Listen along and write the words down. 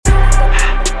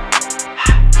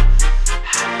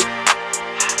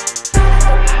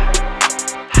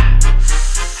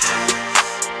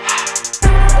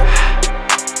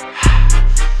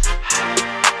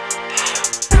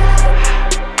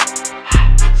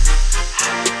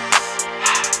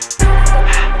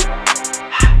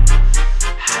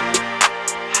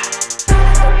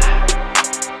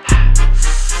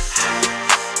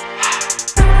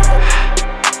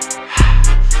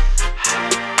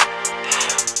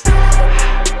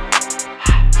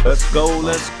Let's go,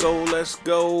 let's go, let's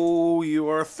go. You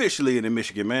are officially in the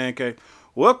Michigan Man Cave.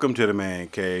 Welcome to the Man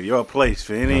Cave, your place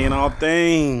for any and all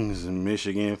things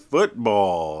Michigan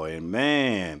football. And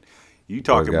man, you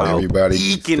talk about everybody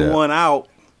eking one out.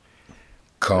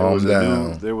 Calm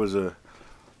down. There was a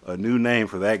new name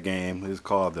for that game. It's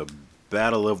called the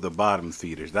Battle of the Bottom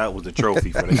Feeders. That was the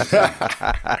trophy for that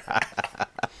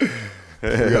game. We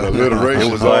got alliteration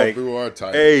It was all like, through our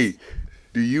titles. hey,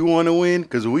 do you want to win?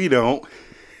 Because we don't.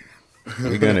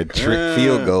 We're gonna trick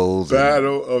field goals.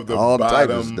 Battle of the all type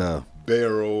of bottom stuff.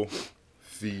 barrel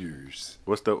feeders.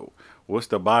 What's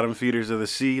the bottom feeders of the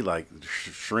sea? Like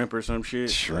shrimp or some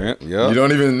shit? Shrimp, yeah. You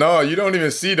don't even know. You don't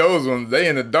even see those ones. They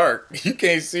in the dark. You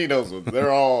can't see those ones.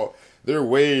 They're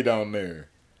way down there.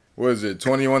 What is it?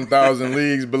 21,000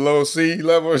 leagues below sea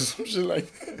level or some shit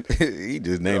like that. He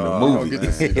just named a I don't movie. get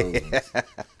to see those ones.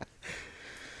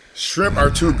 Shrimp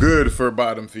are too good for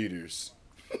bottom feeders.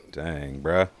 Dang,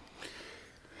 bruh.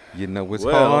 You know it's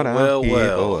Well, hard out here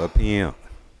well. for a pimp.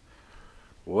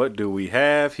 What do we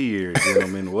have here,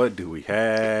 gentlemen? What do we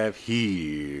have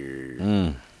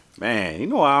here? Man, you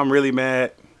know why I'm really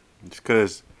mad? It's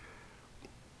because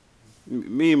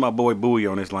me and my boy Bowie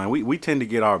on this line, we tend to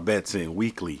get our bets in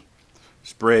weekly.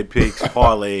 Spread picks,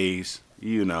 parlays,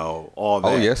 all that.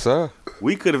 Oh, yes, sir.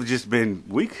 We could have just been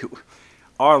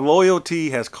our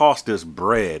loyalty has cost us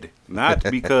bread, not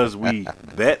because we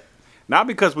bet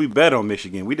on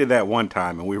Michigan. We did that one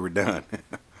time and we were done.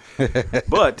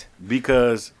 But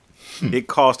because it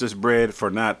cost us bread for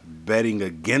not betting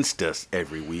against us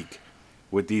every week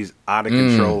with these out of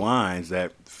control lines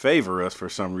that favor us for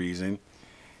some reason.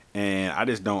 And I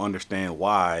just don't understand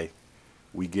why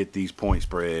we get these point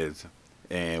spreads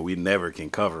and we never can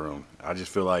cover them. I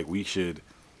just feel like we should.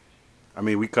 I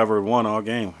mean, we covered one all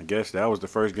game. I guess that was the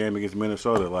first game against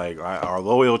Minnesota. Like, our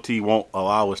loyalty won't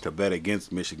allow us to bet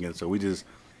against Michigan, so we just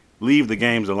leave the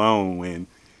games alone when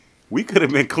we could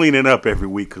have been cleaning up every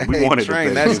week because we wanted Train,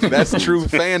 to bet. that's true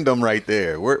fandom right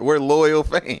there. We're loyal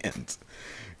fans.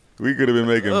 We could have been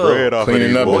making bread off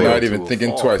Cleaning of up these and not boys. even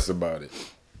thinking twice about it.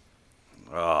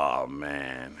 Oh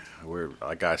man,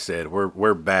 like I said,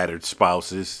 we're battered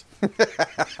spouses.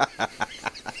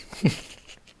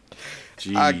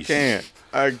 Jeez.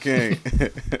 I can't.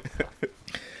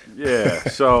 Yeah.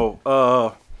 So,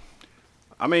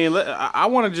 I mean, I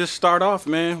want to just start off,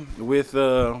 man, with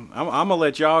I'm gonna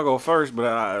let y'all go first,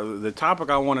 but the topic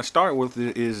I want to start with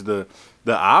is the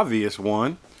obvious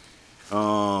one.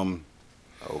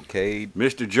 Okay.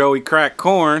 Mr. Joey Crack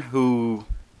Corn, who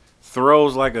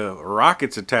throws like a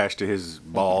rocket's attached to his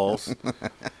balls.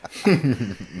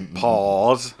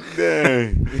 Pause.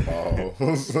 Dang.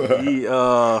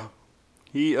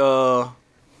 He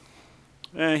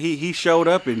showed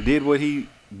up and did what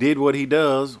he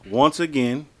does once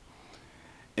again,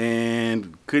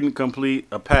 and couldn't complete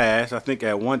a pass. I think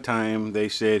at one time they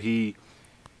said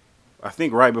I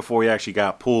think right before he actually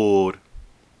got pulled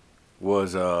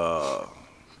was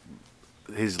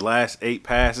his last 8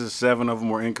 passes, 7 of them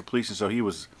were incompletion, so he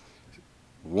was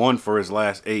 1 for his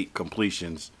last 8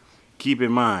 completions. Keep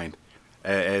in mind,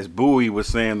 as Bowie was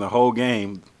saying the whole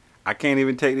game, I can't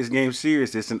even take this game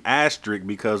serious. It's an asterisk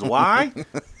because why?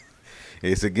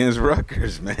 It's against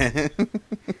Rutgers, man.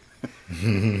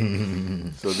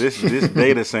 So this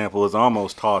data sample is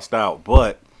almost tossed out,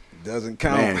 but Doesn't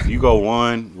count. man, if you go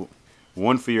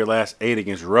one for your last 8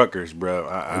 against Rutgers, bro,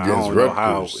 I don't know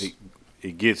how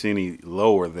it gets any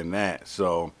lower than that.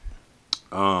 So,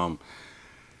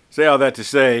 say all that to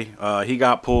say, he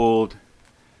got pulled.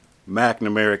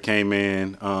 McNamara came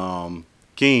in.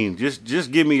 Keen,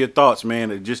 just give me your thoughts,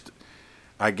 man. Just,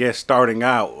 I guess, starting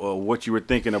out, what you were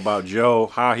thinking about Joe,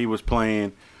 how he was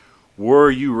playing. Were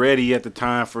you ready at the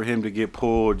time for him to get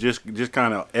pulled? Just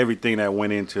kind of everything that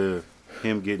went into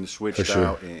him getting switched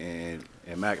out and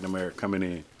McNamara coming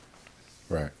in.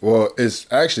 Right. Well, it's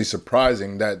actually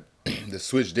surprising that the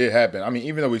switch did happen. I mean,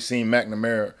 even though we've seen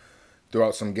McNamara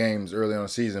throughout some games early on in the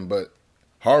season, but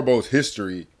Harbaugh's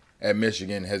history at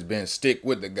Michigan has been stick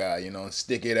with the guy, and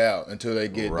stick it out until they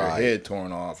get their head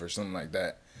torn off or something like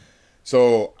that.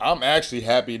 So I'm actually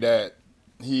happy that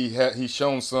he's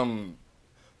shown some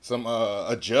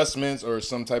adjustments or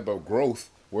some type of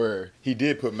growth where he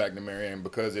did put McNamara in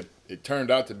because it turned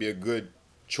out to be a good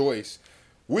choice,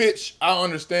 which I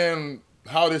understand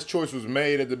how this choice was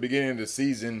made at the beginning of the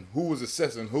season, who was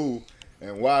assessing who,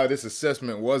 and why this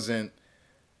assessment wasn't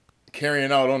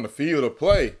carrying out on the field of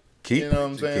play. You know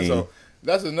what I'm saying? So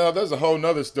that's a whole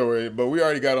nother story. But we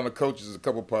already got on the coaches a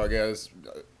couple podcasts,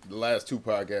 the last 2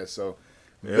 podcasts. So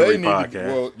Every they need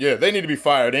podcast. they need to be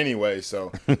fired anyway.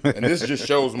 So, and this just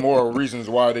shows more reasons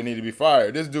why they need to be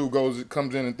fired. This dude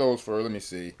comes in and throws for, let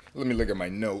me look at my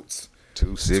notes.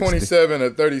 260. 27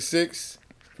 of 36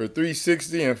 for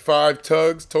 360 and 5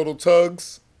 total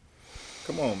tugs.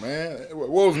 Come on, man. What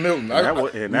was Milton? That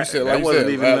wasn't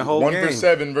even the whole 1 game. for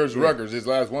 7 versus Rutgers. His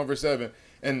last 1 for 7,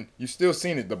 and you still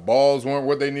seen it. The balls weren't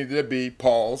what they needed to be.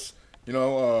 Pause.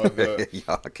 Y'all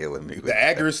killing me. The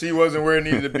accuracy wasn't where it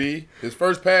needed to be. His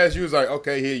first pass, you was like,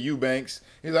 okay, here, Eubanks.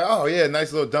 He's like, oh, yeah,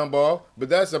 nice little dump ball. But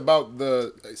that's about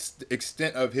the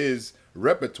extent of his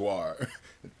repertoire,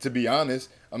 to be honest.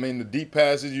 I mean, the deep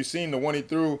passes, you seen the one he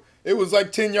threw, it was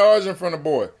like 10 yards in front of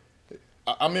boy.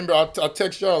 I remember I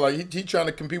text y'all, like, he trying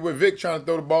to compete with Vic, trying to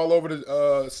throw the ball over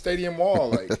the stadium wall.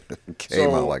 Like,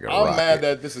 Came out like a I'm rocket. mad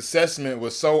that this assessment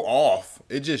was so off.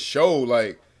 It just showed,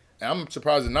 like, and I'm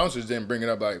surprised announcers didn't bring it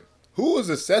up. Like, who is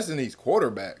assessing these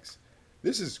quarterbacks?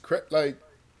 This is the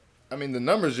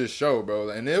numbers just show, bro.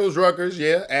 And it was Rutgers,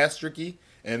 yeah, asterisk-y,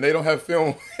 and they don't have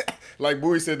film. Like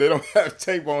Bowie said, they don't have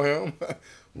tape on him. But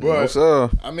No, sir.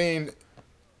 I mean,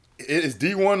 it's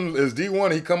D1. It's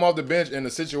D1. He come off the bench in a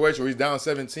situation where he's down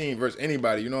 17 versus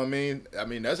anybody. You know what I mean? I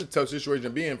mean, that's a tough situation to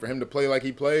be in for him to play like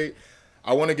he played.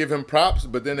 I want to give him props,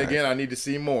 but then again, I need to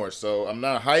see more. So I'm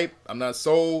not hyped. I'm not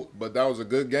sold, but that was a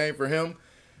good game for him.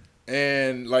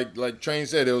 And like Train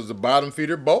said, it was the bottom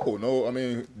feeder bowl. No, I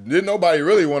mean, didn't nobody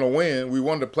really want to win. We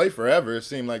wanted to play forever, it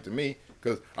seemed like to me,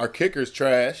 because our kicker's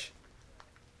trash.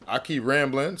 I keep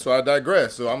rambling, so I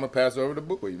digress. So I'm going to pass over to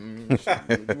Bowie. What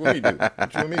you want me to do?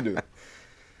 What you want me to do?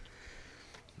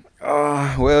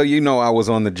 Well, I was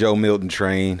on the Joe Milton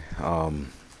train.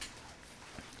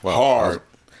 Hard.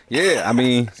 Yeah, I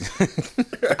mean,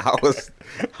 I was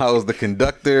the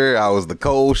conductor, I was the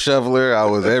coal shoveler, I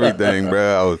was everything,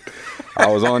 bro. I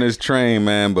was on his train,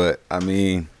 man. But I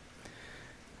mean,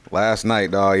 last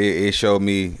night, dog, it showed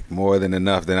me more than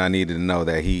enough that I needed to know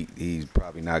that he's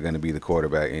probably not going to be the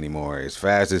quarterback anymore. As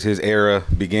fast as his era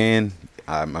began,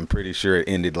 I'm pretty sure it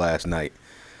ended last night.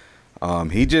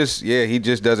 He just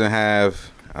doesn't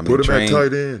have. I mean, Put him at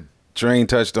tight end. Train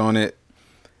touched on it.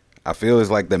 I feel it's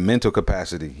like the mental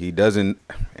capacity. He doesn't,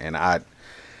 and I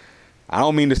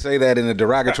don't mean to say that in a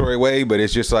derogatory way, but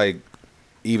it's just like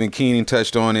even Keenan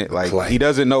touched on it. Like, he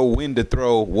doesn't know when to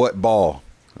throw what ball.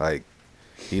 Like,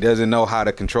 he doesn't know how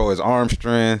to control his arm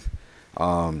strength.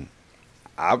 I'd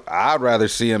rather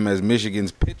see him as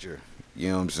Michigan's pitcher. You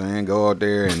know what I'm saying? Go out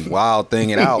there and wild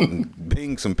thing it out and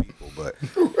bing some people. But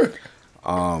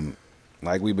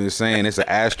like we've been saying, it's an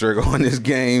asterisk on this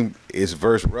game. It's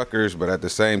versus Rutgers, but at the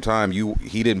same time,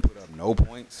 he didn't put up no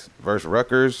points versus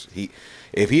Rutgers.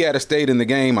 If he had stayed in the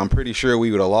game, I'm pretty sure we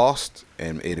would have lost,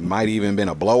 and it might even been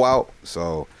a blowout.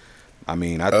 So, I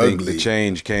mean, I think the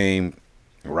change came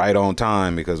right on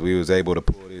time because we was able to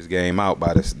pull this game out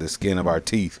by the skin of our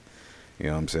teeth. You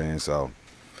know what I'm saying? So,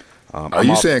 are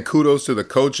you saying kudos to the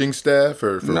coaching staff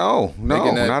for no,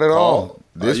 making that not at call? all.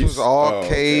 This was all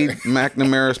Cade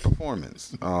McNamara's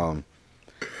performance.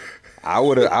 I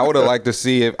would have liked to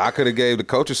see if I could have gave the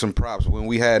coaches some props when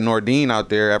we had Nordine out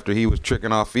there after he was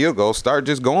tricking off field goals. Start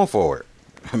just going for it.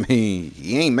 I mean,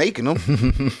 he ain't making them.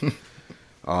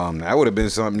 That would have been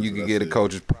something you could get a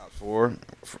coach's props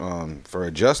for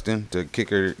adjusting to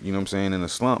kicker. You know what I'm saying, in a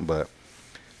slump. But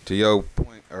to your point,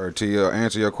 or to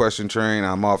answer your question, Train,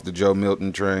 I'm off the Joe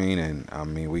Milton train, and I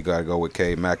mean we gotta go with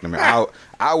Cade McNamara.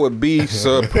 I would be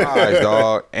surprised,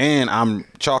 dog, and I'm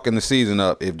chalking the season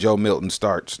up if Joe Milton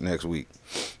starts next week.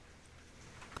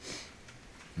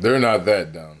 They're not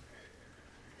that dumb.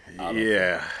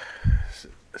 Yeah.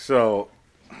 So,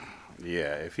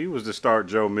 yeah, if he was to start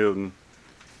Joe Milton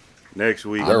next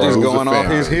week, I'm just going off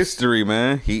his history,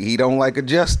 man. He don't like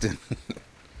adjusting.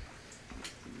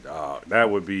 That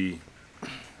would be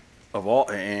of all,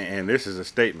 and this is a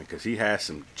statement because he has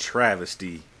some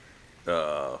travesty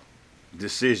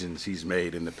decisions he's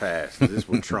made in the past. This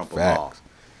would trump them all.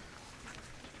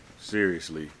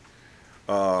 Seriously,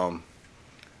 but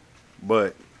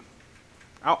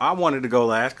I wanted to go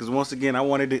last because once again I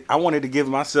wanted to give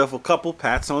myself a couple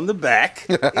pats on the back.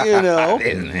 You know,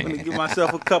 let me give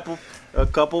myself a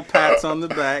couple pats on the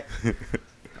back.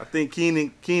 I think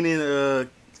Keenan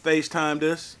FaceTimed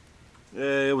us.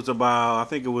 It was about, I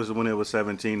think it was when it was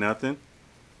 17-0.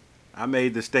 I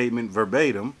made the statement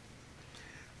verbatim.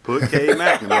 Put Cade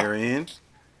McNamara in.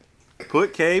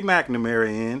 Put Cade McNamara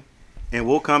in, and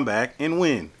we'll come back and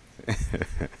win.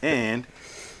 And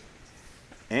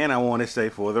I want to say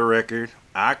for the record,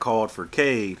 I called for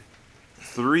Cade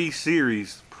 3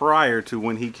 series prior to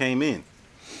when he came in.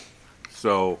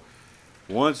 So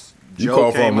once you Joe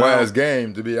called came for him out, last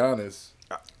game, to be honest.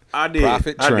 I did.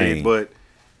 Profit I train. did, but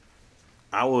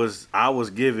I was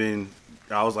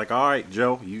like, all right,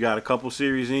 Joe, you got a couple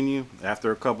series in you.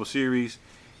 After a couple series,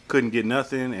 couldn't get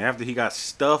nothing. And after he got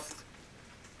stuffed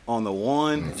on the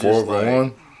one, just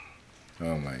 4-1.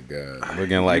 Oh my God.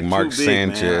 Looking like Mark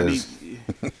Sanchez.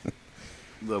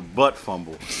 The butt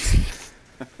fumble.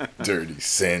 Dirty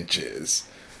Sanchez.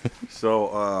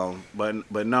 So,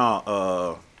 but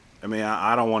no, I mean,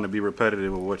 I don't want to be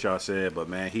repetitive of what y'all said, but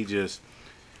man, he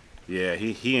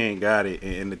ain't got it.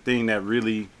 And the thing that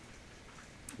really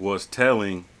was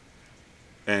telling,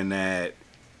 and that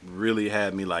really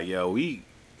had me like, yo, we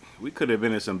could have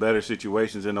been in some better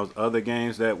situations in those other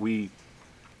games that we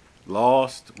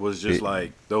lost. Was just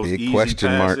like those easy question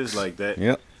passes, marks. like that.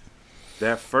 Yep.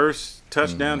 That first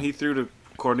touchdown he threw to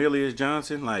Cornelius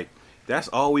Johnson, like that's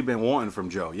all we've been wanting from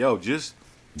Joe. Yo, just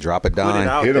Drop a put it dime.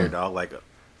 out Hit there, him. dog. Like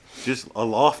just a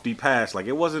lofty pass. Like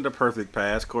it wasn't a perfect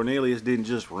pass. Cornelius didn't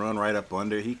just run right up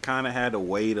under. He kind of had to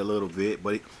wait a little bit,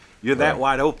 but you're that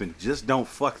wide open. Just don't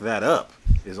fuck that up.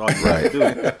 Is all you got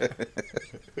to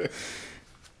do.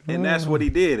 And that's what he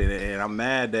did. And I'm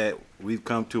mad that we've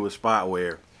come to a spot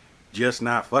where just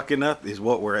not fucking up is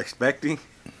what we're expecting.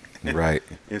 Right.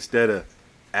 Instead of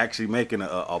actually making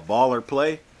a baller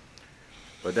play.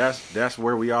 But that's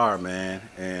where we are, man.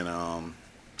 And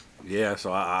yeah,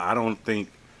 so I don't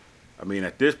think, I mean,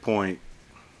 at this point,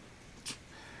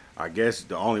 I guess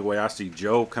the only way I see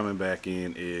Joe coming back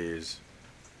in is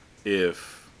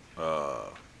if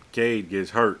Cade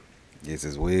gets hurt. Gets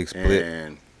his wig split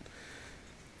And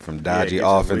from dodgy gets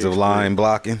his offensive wig line split.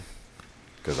 blocking.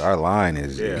 Because our line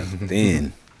is Yeah.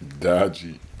 thin.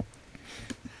 Dodgy.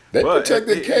 They But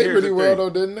protected here's K the pretty well thing. though,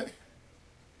 didn't they?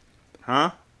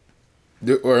 huh?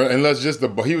 Or unless just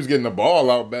he was getting the ball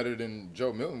out better than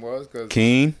Joe Milton was, because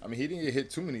Keen, I mean he didn't get hit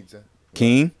too many times.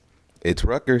 Keen, it's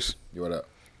Rutgers. What up?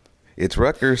 It's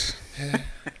Rutgers.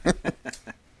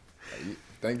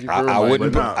 Thank you for I reminding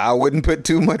wouldn't. me. no. I wouldn't put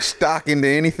too much stock into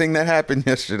anything that happened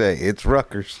yesterday. It's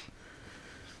Rutgers.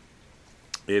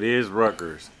 It is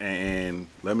Rutgers. And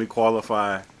let me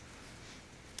qualify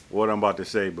what I'm about to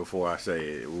say before I say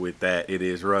it. With that, it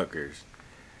is Rutgers.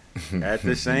 At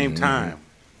the same time,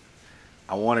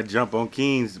 I want to jump on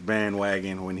Keen's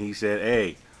bandwagon when he said,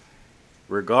 hey,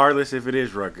 regardless if it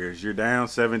is Rutgers, you're down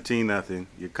 17-0.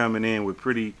 You're coming in with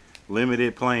pretty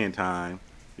limited playing time.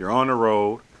 You're on the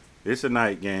road. It's a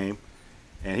night game.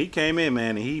 And he came in,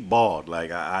 man, and he balled.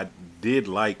 Like, I did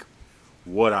like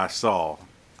what I saw.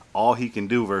 All he can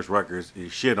do versus Rutgers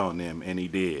is shit on them, and he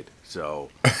did. So,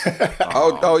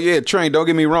 Oh yeah, Train. Don't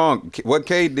get me wrong. What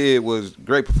K did was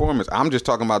great performance. I'm just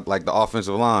talking about like the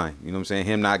offensive line. You know what I'm saying?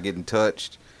 Him not getting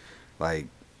touched. Like,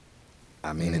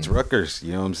 I mean, it's Rutgers.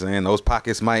 You know what I'm saying? Those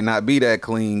pockets might not be that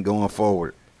clean going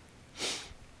forward.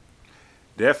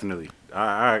 definitely.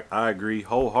 I agree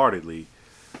wholeheartedly.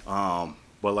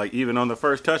 But, like, even on the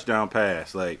first touchdown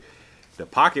pass, like, the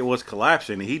pocket was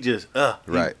collapsing, and he just,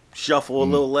 Right. shuffle a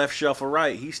little left, shuffle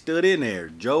right. He stood in there.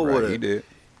 Joe Right, would he have did.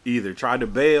 either tried to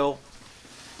bail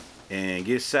and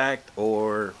get sacked,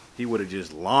 or he would have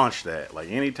just launched that. Like,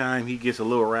 anytime he gets a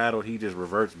little rattled, he just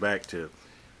reverts back to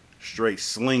straight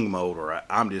sling mode, or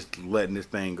I'm just letting this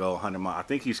thing go 100 miles. I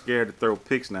think he's scared to throw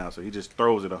picks now, so he just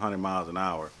throws it 100 miles an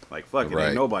hour. Like, fuck it, Right.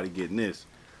 ain't nobody getting this.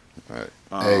 Right.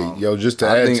 Hey, yo, just to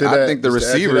I add think to that, I think the just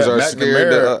to add to receivers that, are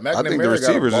scared. I think the McNamara got a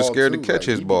receivers are ball, scared to too. catch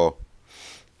Like, his ball.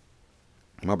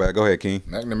 My bad. Go ahead, King.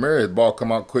 McNamara's ball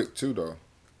come out quick too, though.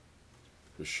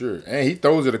 For sure. And he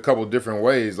throws it a couple different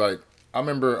ways. Like, I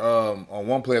remember on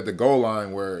one play at the goal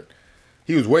line where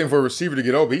he was waiting for a receiver to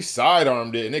get open. He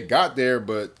sidearmed it, and it got there,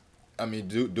 but, I mean,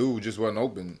 dude just wasn't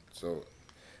open. So,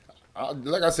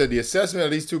 like I said, the assessment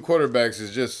of these two quarterbacks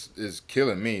is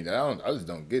killing me. I just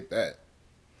don't get that.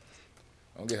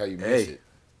 I don't get how you miss Hey. it.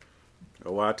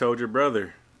 Oh, I told your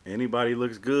brother, anybody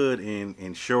looks good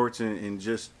in shorts and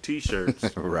just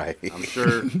T-shirts. Right. I'm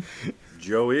sure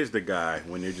Joe is the guy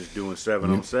when they're just doing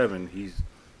 7-on-7. He's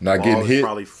Not ball getting is hit.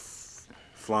 probably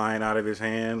flying out of his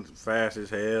hand fast as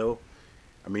hell.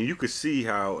 I mean, you could see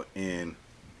how in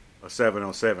a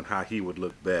 7-on-7 how he would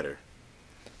look better,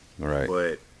 Right.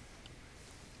 but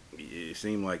it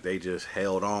seemed like they just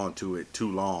held on to it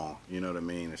too long. You know what I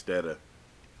mean? Instead of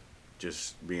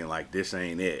just being like, this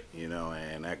ain't it, you know.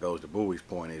 And that goes to Bowie's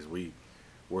point, is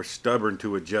we're stubborn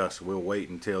to adjust. We'll wait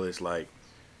until it's like,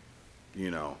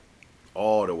 you know,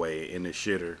 all the way in the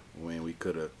shitter when we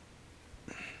could have,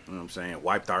 you know what I'm saying,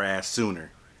 wiped our ass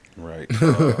sooner. Right.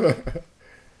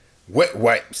 Wet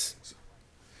wipes.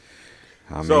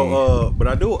 I mean, So, but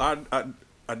I do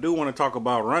want to talk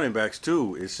about running backs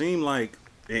too. It seemed like,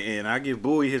 and I give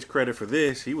Bowie his credit for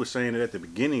this. He was saying it at the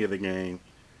beginning of the game.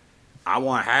 I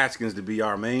want Haskins to be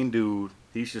our main dude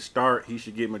he should start. He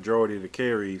should get majority of the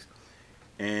carries.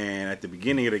 And at the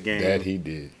beginning of the game, That he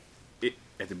did.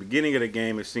 At the beginning of the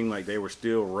game, it seemed like they were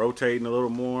still rotating a little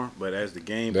more. But as the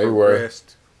game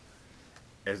progressed,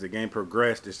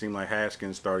 it seemed like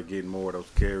Haskins started getting more of those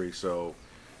carries. So,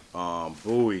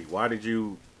 Bowie, why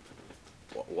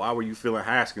were you feeling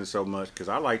Haskins so much? Because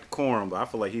I liked Corum, but I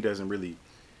feel like he doesn't really.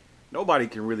 Nobody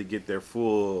can really get their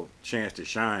full chance to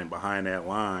shine behind that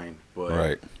line. But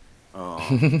Right.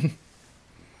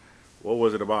 what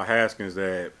was it about Haskins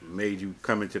that made you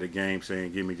come into the game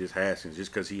saying, "Give me just Haskins,"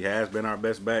 just because he has been our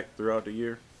best back throughout the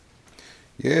year?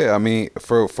 Yeah, I mean,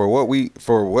 for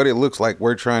what it looks like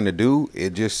we're trying to do,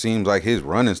 it just seems like his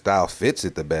running style fits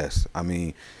it the best. I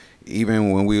mean,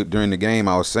 even when we during the game,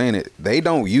 I was saying it. They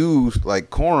don't use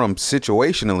like Corum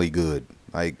situationally good.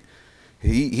 Like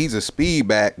he's a speed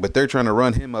back, but they're trying to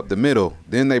run him up the middle.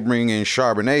 Then they bring in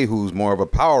Charbonnet, who's more of a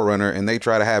power runner, and they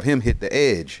try to have him hit the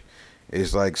edge.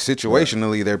 It's like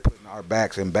situationally they're putting our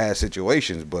backs in bad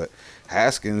situations, but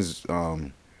Haskins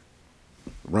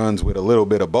runs with a little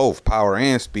bit of both power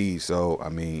and speed. So, I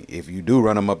mean, if you do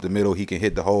run him up the middle, he can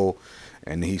hit the hole,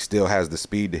 and he still has the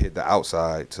speed to hit the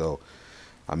outside. So,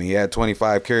 I mean, he had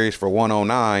 25 carries for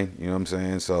 109, you know what I'm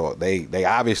saying? So, they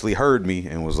obviously heard me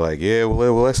and was like, yeah,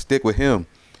 well, let's stick with him.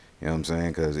 You know what I'm saying?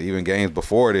 Because even games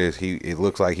before this, it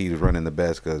looks like he was running the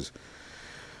best because –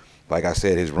 like I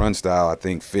said, his run style, I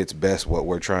think, fits best what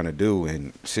we're trying to do.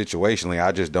 And situationally,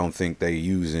 I just don't think they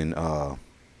using our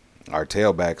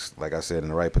tailbacks, like I said, in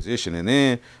the right position. And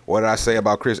then, what did I say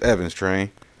about Chris Evans, Train?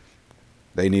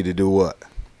 They need to do what?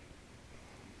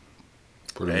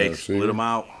 Split him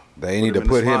out. They need to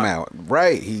put him out.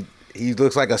 Right. He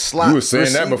looks like a slot You were saying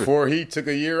receiver. that before he took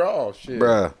a year off. Shit.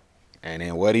 Bruh. And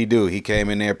then what'd he do? He came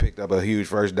in there, picked up a huge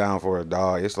first down for a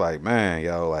dog. It's like, man,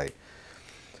 yo, like,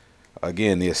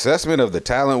 again, the assessment of the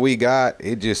talent we got,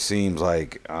 it just seems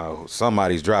like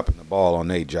somebody's dropping the ball on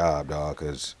their job, dog,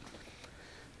 because,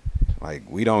 like,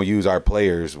 we don't use our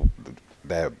players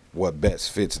that what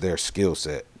best fits their skill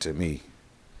set, to me.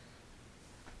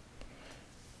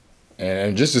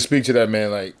 And just to speak to that, man,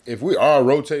 like, if we are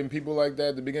rotating people like that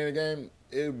at the beginning of the game,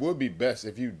 it would be best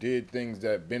if you did things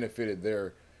that benefited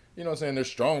their, you know what I'm saying, their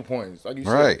strong points, like you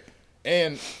said. Right.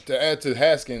 And to add to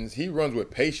Haskins, he runs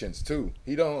with patience too.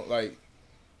 He don't like.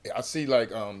 I see like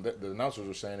the announcers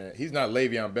were saying that he's not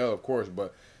Le'Veon Bell, of course,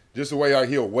 but just the way like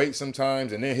he'll wait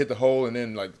sometimes and then hit the hole, and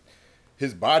then like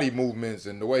his body movements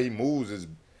and the way he moves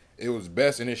it was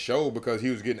best, and it showed because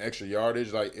he was getting extra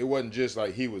yardage. Like it wasn't just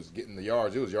like he was getting the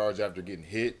yards; it was yards after getting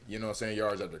hit. You know what I'm saying?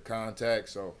 Yards after contact.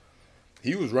 So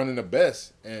he was running the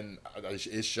best, and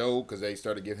it showed because they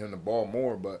started giving him the ball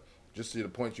more. But just to the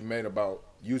point you made about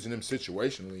using him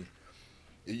situationally,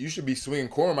 you should be swinging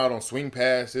Corum out on swing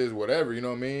passes, whatever, you know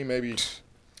what I mean? Maybe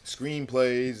screen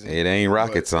plays. It ain't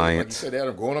rocket science. Like you said, they had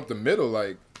him going up the middle.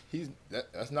 Like,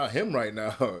 that's not him right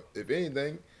now. If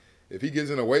anything, if he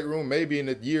gets in a weight room, maybe in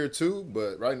a year or two.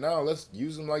 But right now, let's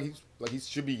use him like he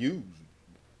should be used.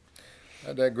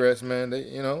 I digress, man.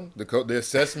 The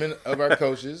assessment of our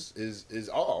coaches is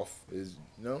off.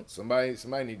 Somebody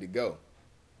need to go.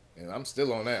 And I'm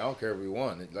still on that. I don't care if we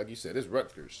won. Like you said, it's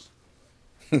Rutgers.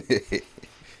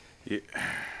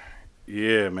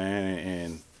 Yeah, man.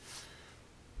 And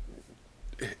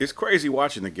it's crazy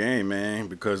watching the game, man,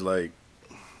 because, like,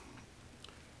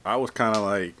 I was kind of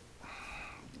like,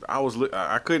 I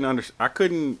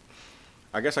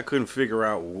guess I couldn't figure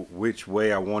out which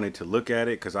way I wanted to look at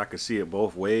it because I could see it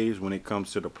both ways when it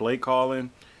comes to the play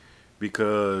calling,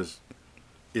 because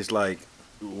it's like,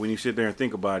 when you sit there and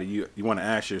think about it, you want to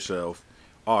ask yourself,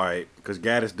 all right, because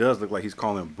Gaddis does look like he's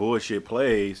calling bullshit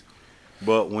plays,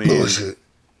 but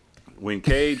when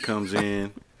Cade comes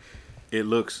in, it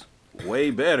looks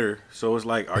way better. So it's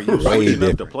like, are you switching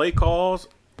up the play calls?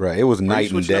 Right, it was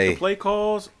night and day. Are you switching up the play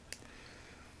calls?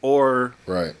 Or,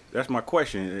 right, that's my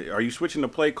question. Are you switching the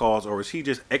play calls, or is he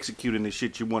just executing the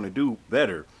shit you want to do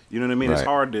better? You know what I mean? Right. It's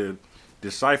hard to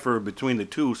decipher between the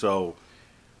two, so...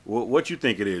 What you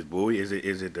think it is, Bowie? Is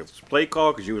it the play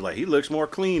call? Because you were like, he looks more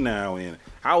clean now, and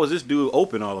how is this dude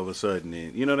open all of a sudden?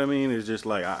 And you know what I mean? It's just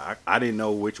like I didn't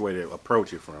know which way to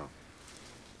approach it from.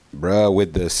 Bruh,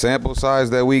 with the sample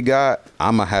size that we got,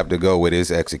 I'm gonna have to go with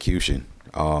his execution.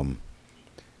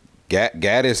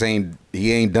 Gaddis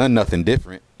ain't done nothing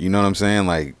different. You know what I'm saying?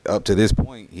 Like up to this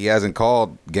point, he hasn't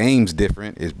called games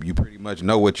different. You pretty much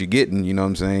know what you're getting. You know what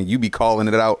I'm saying? You be calling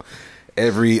it out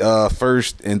every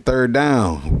first and third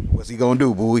down. What's he gonna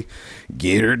do, Bowie?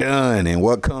 Get her done. And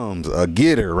what comes? A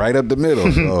getter right up the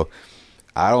middle. So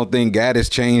I don't think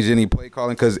Gaddis changed any play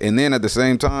calling. And then at the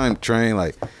same time, Train,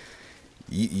 like,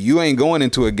 you ain't going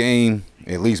into a game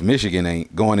at least Michigan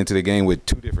ain't going into the game with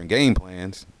two different game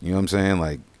plans. You know what I'm saying?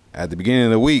 Like at the beginning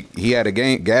of the week, he had a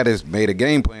game. Gaddis made a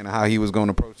game plan of how he was going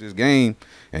to approach this game,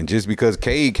 and just because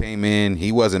Cade came in,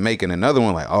 he wasn't making another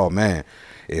one. Like, oh man,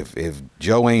 if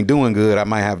Joe ain't doing good, I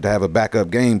might have to have a backup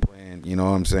game plan. You know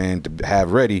what I'm saying, to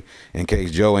have ready in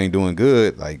case Joe ain't doing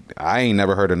good. Like I ain't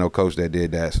never heard of no coach that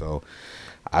did that. So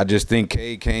I just think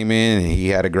Cade came in and he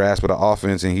had a grasp of the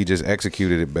offense and he just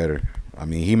executed it better. I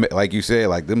mean, he, like you said,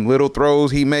 like them little throws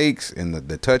he makes and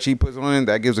the touch he puts on,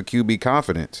 that gives a QB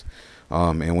confidence.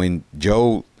 And when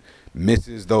Joe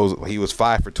misses those, he was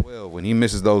 5 for 12. When he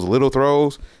misses those little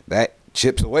throws, that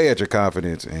chips away at your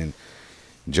confidence. And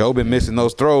Joe been missing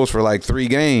those throws for like 3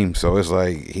 games, so it's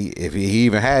like if he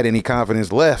even had any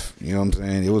confidence left, you know what I'm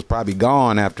saying, it was probably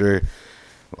gone after,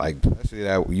 like, especially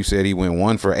that you said he went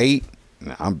 1 for 8.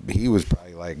 He was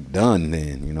probably like done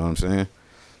then, you know what I'm saying.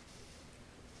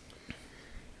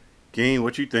 Geen,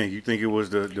 what you think? You think it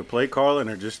was the play calling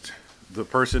or just the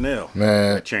personnel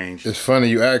that changed? It's funny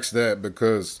you asked that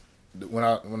because when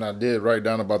I did write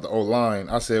down about the O-line,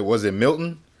 I said, was it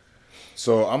Milton?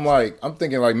 So I'm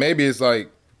thinking like maybe it's like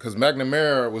because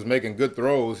McNamara was making good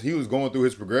throws, he was going through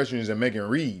his progressions and making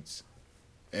reads.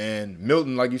 And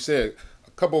Milton, like you said,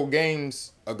 a couple of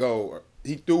games ago,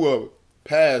 he threw a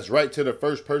pass right to the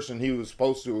first person he was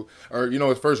supposed to, or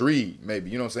his first read maybe.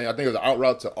 You know what I'm saying? I think it was an out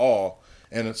route to all,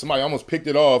 and somebody almost picked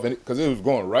it off because it was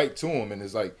going right to him. And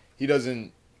it's like he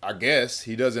doesn't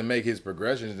make his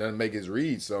progressions, doesn't make his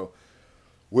reads. So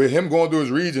with him going through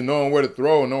his reads and knowing where to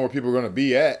throw and knowing where people are going to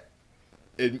be at,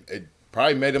 it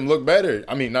probably made him look better.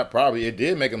 I mean, not probably. It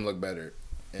did make him look better.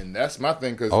 And that's my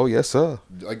thing because, oh, yes, sir.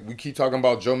 Like we keep talking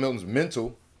about Joe Milton's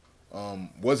mental.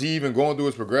 Was he even going through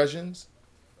his progressions?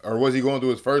 Or was he going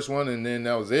through his first one and then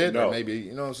that was it? No. Or maybe,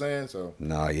 you know what I'm saying? So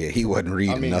No, yeah, he wasn't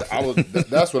reading nothing.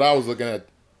 That's what I was looking at.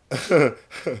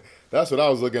 That's what I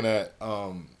was looking at.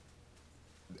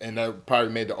 And that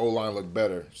probably made the O-line look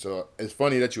better. So it's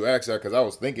funny that you asked that because I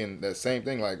was thinking that same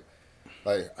thing. Like,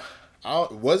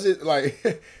 was it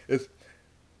like?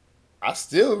 I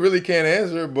still really can't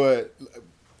answer, but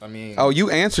I mean, oh,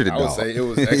 you answered it. I would dog. say it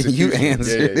was execution. You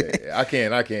answered. Yeah. I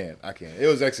can. It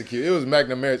was execute. It was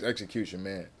McNamara's execution,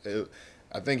 man.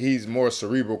 I think he's more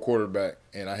cerebral quarterback,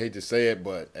 and I hate to say it,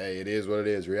 but hey, it is what it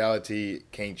is. Reality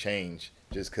can't change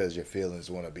just because your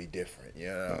feelings want to be different. You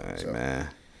know, All right, so, man.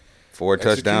 4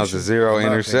 touchdowns to 0 in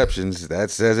my interceptions.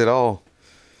 That says it all.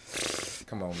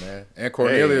 Come on, man. And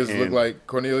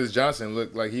Cornelius Johnson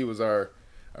looked like he was our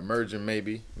emerging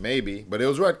maybe, but it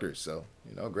was Rutgers, so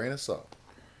grain of salt.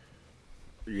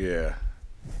 Yeah.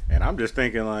 And I'm just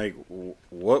thinking, like,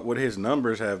 what would his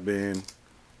numbers have been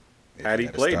had he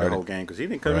played the whole game? Because he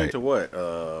didn't come into what,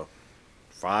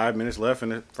 5 minutes left in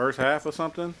the first half or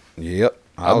something? Yep.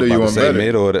 I'll do you one better.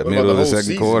 Middle of the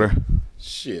second quarter.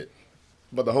 Shit.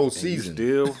 But the whole season.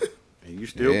 You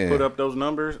still put up those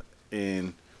numbers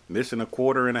and missing a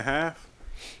quarter and a half?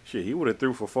 Shit, he would have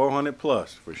threw for 400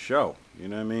 plus for sure. You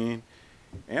know what I mean?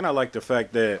 And I like the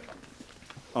fact that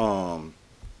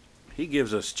he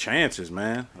gives us chances,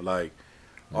 man. Like,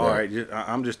 all right,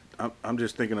 I'm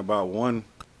just thinking about one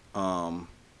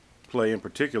play in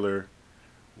particular,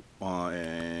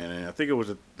 and I think it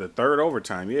was the third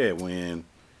overtime. Yeah, when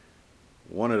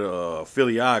one of the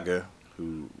Filiaga,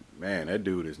 who, man, that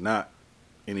dude is not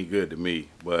any good to me,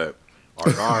 but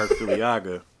our guard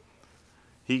Filiaga,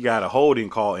 he got a holding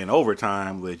call in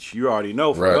overtime, which you already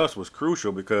know for us was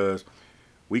crucial because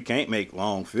we can't make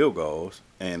long field goals.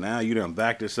 And now you done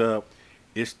backed us up.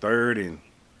 It's 3rd and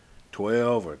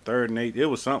 12 or 3rd and 8. It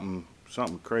was something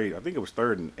crazy. I think it was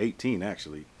 3rd and 18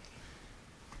 actually,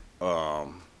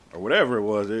 or whatever it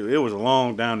was. It was a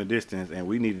long down the distance, and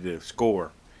we needed to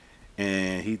score.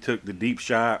 And he took the deep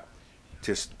shot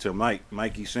to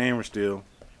Mikey Sanders still,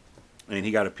 and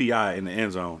he got a PI in the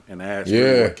end zone, and that's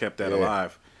really what kept that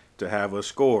alive to have us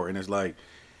score. And it's like,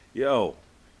 yo,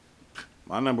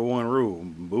 my number one rule,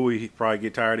 Bowie probably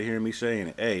get tired of hearing me saying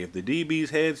it. Hey, if the DB's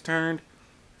head's turned,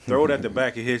 throw it at the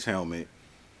back of his helmet.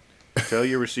 Tell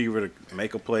your receiver to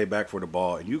make a play back for the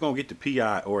ball, and you're going to get the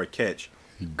PI or a catch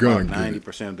about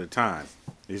 90% of the time.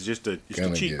 It's just a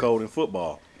cheat code in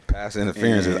football. Pass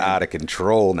interference is out of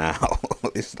control now.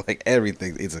 It's like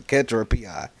everything. It's a catch or a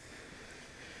PI.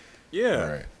 Yeah.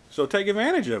 Right. So take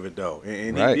advantage of it, though.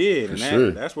 And he did.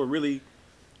 And that's what really –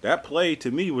 that play,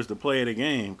 to me, was the play of the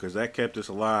game because that kept us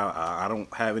alive. I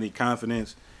don't have any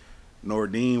confidence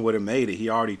Nordine would have made it. He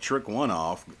already tricked one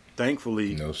off.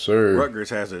 Thankfully, no, sir. Rutgers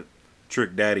has a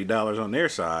trick daddy dollars on their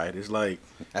side. It's like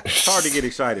it's hard to get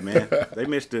excited, man. They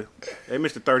missed a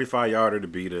 35-yarder to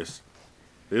beat us.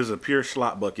 This is a pure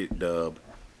slot bucket dub,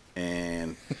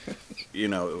 and you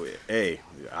know, hey,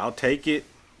 I'll take it,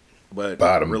 but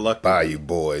Bottom reluctantly. Bayou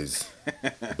boys.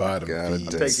 Bottom Gotta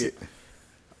feeds. I'll take it.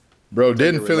 Bro,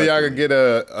 didn't Filiaga reluctantly. get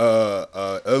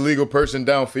a illegal person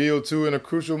downfield too in a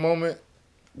crucial moment?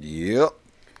 Yep.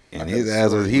 And his heard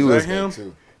ass the was story. he Was was that him?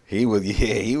 Too.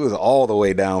 he was all the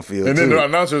way downfield And then too. the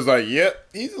announcer was like, "Yep,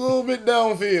 he's a little bit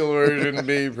downfield where he shouldn't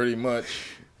be, pretty much.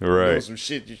 Right. Doing some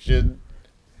shit you shouldn't."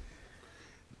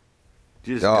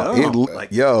 Just Dog,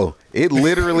 dumb. it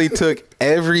literally took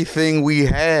everything we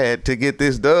had to get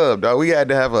this dub. Dog, we had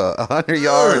to have a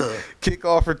 100-yard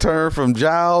kickoff return from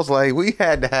Giles. Like, we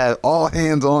had to have all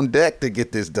hands on deck to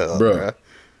get this dub, Bruh.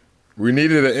 We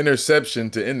needed an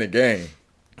interception to end the game,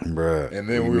 bruh. and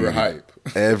then we were needed hype.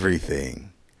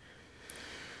 everything.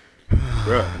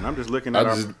 Bruh, and I'm just looking at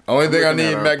Only thing I looking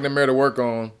need at McNamara to work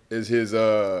on is his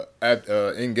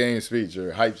in-game speech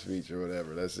or hype speech or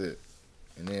whatever. That's it.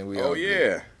 And then we. Oh all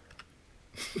good.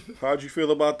 yeah. How'd you feel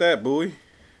about that, Bowie?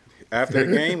 After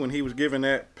the game when he was giving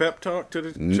that pep talk to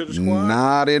the squad?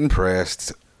 Not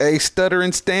impressed. Hey,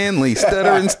 Stuttering Stanley.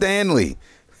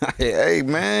 Hey,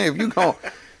 man, if you gonna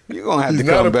have He's to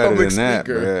not come a better public than that,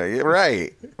 speaker. bruh. Yeah,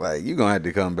 right. Like, you gonna have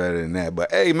to come better than that.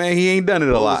 But hey, man, he ain't done it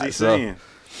a What lot. was he so, saying?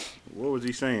 What was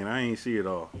he saying? I ain't see it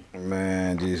all.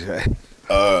 man, just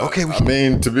Okay, I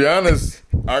mean, to be honest,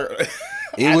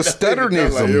 it was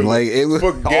stutterism. Like, it was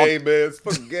fucking game, man. It's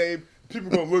fucking game. People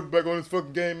gonna look back on this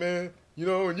fucking game, man. You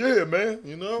know, and yeah, man.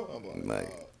 You know, I'm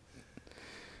like,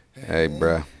 Hey,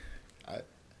 bruh.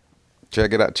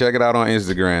 Check it out. Check it out on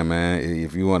Instagram, man.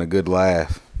 If you want a good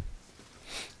laugh.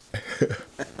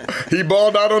 he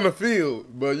balled out on the field,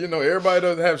 but you know, everybody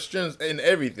doesn't have strengths in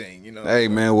everything. You know, Hey,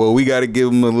 man. Well, we got to give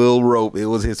him a little rope. It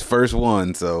was his first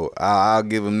one, so I'll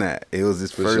give him that. It was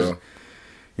his first. Sure.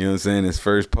 You know what I'm saying? His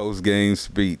first post game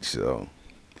speech. So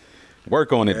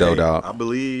work on it, though, Hey, dog. I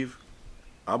believe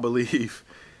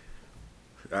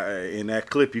in that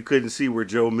clip you couldn't see where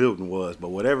Joe Milton was, but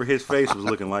whatever his face was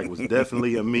looking like was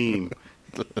definitely a meme.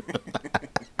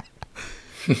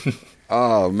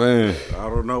 Oh man. I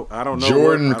don't know. Jordan what, I don't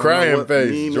know crying what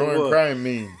face. meme it Jordan was. crying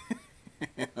meme.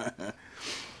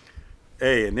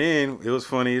 Hey, and then it was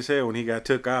funny as hell when he got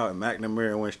took out and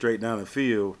McNamara went straight down the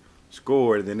field,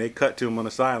 scored, and then they cut to him on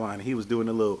the sideline. And he was doing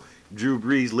a little Drew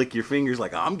Brees lick your fingers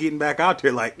like, I'm getting back out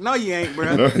there. Like, no, you ain't,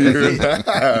 bro. No, you're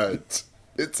not.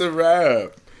 It's a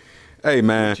wrap. Hey,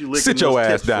 man. What you licking Sit your those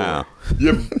ass tips down.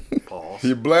 You, Pause.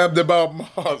 you blabbed about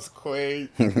Moss, Quaid.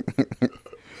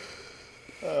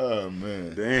 Oh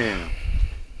man. Damn.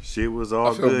 Shit was all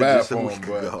I feel good bad just a for week him,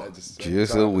 but ago. at the same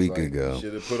Just time, a it's week like, ago.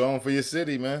 Should have put on for your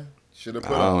city, man. Should have I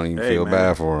put on. don't even Hey, feel man,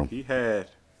 bad for him.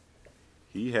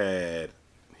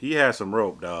 He had some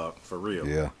rope, dog, for real.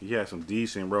 Yeah. He had some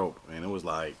decent rope, and it was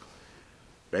like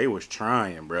they was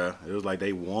trying, bruh. It was like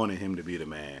they wanted him to be the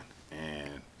man.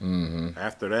 And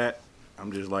after that,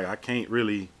 I'm just like, I can't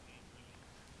really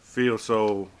feel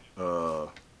so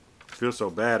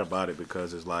bad about it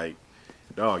because it's like,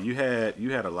 dog, you had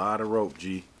a lot of rope,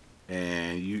 G,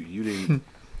 and you didn't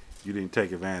you didn't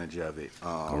take advantage of it.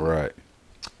 All right.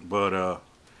 But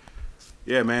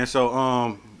yeah, man.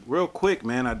 So real quick,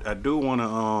 man, I do want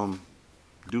to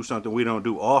do something we don't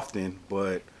do often,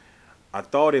 but I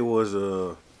thought it was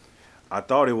a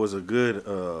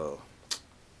good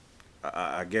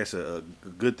I guess a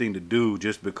good thing to do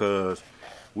just because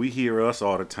we hear us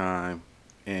all the time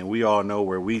and we all know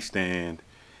where we stand.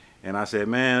 And I said,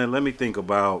 man, let me think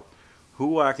about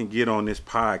who I can get on this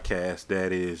podcast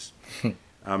that is,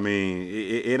 I mean,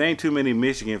 it ain't too many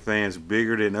Michigan fans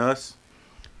bigger than us.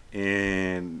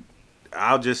 And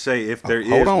I'll just say if there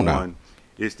is one,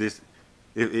 it's this.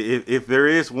 If there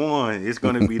is one, it's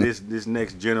going to be this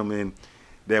next gentleman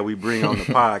that we bring on the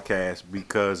podcast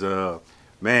because,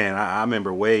 man, I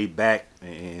remember way back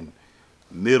in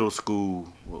middle school,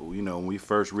 you know, when we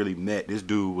first really met, this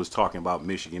dude was talking about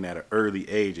Michigan at an early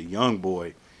age, a young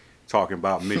boy talking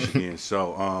about Michigan.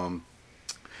 So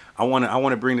I want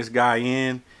to bring this guy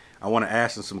in. I want to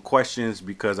ask him some questions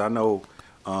because I know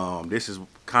this is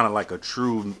kind of like a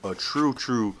true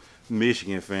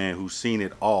Michigan fan who's seen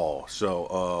it all.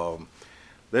 So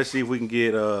let's see if we can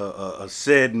get a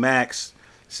Said Max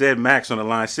on the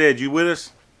line. Said, you with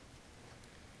us?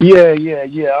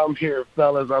 Yeah, I'm here,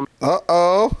 fellas.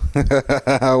 Uh-oh.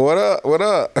 What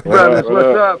up? Brothers,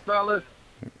 what's up, fellas?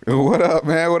 What up,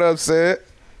 man? What up, Sid?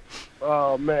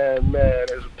 Oh, man,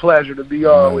 it's a pleasure to be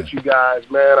on with you guys,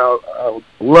 man. I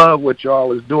love what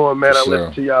y'all is doing, man. I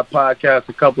listened to y'all podcast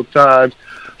a couple times.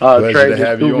 Pleasure to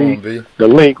have you on, V. The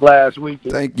link last week.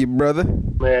 Thank you, brother.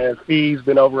 Man, Fee's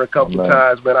been over a couple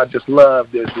times, man. I just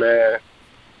love this, man.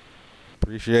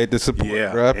 Appreciate the support,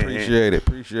 Yeah, bro. Appreciate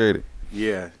it.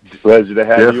 Yeah, Pleasure to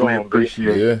have you Definitely on.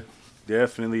 appreciate it. Yeah.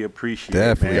 definitely appreciate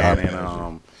Definitely it, our man. And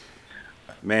pleasure.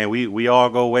 man, we all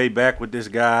go way back with this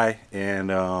guy, and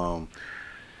Way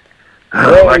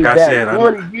like I back said, I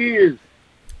know 20 years.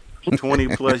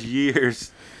 20 plus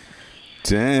years,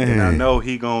 and Dang. I know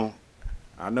he gonna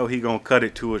cut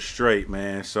it to us straight,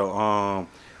 man. So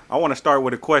I want to start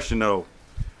with a question though.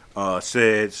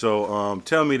 Said so.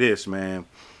 Tell me this, man.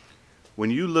 When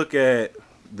you look at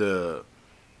the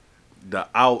the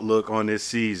outlook on this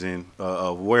season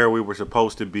of where we were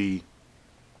supposed to be,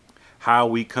 how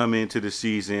we come into the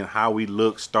season, how we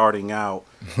look starting out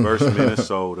versus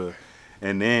Minnesota,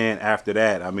 and then after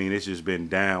that, I mean, it's just been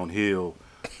downhill,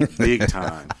 big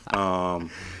time.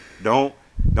 Don't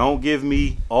don't give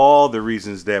me all the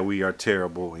reasons that we are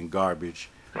terrible and garbage,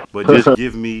 but just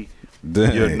give me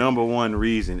your Dang. number one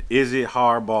reason. Is it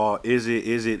hardball? Is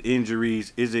it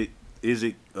injuries? Is it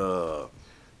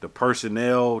the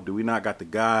personnel? Do we not got the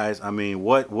guys? I mean,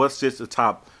 what sits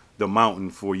atop the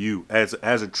mountain for you as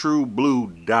a true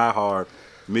blue diehard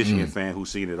Michigan fan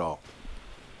who's seen it all?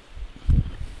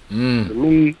 To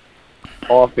me,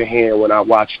 off the hand, when I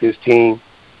watch this team,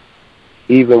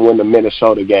 even when the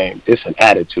Minnesota game, it's an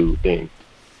attitude thing.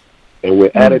 And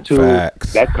with attitude,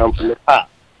 Facts. that comes from the top.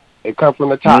 It comes from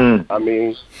the top. Mm. I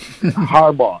mean,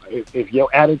 hardball. If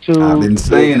your attitude I've been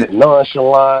saying is it.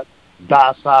 nonchalant,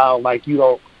 docile, like you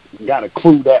don't got a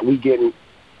clue that we getting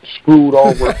screwed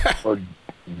over or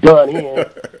done in,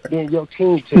 then your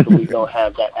team typically don't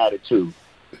have that attitude.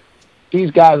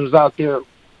 These guys was out there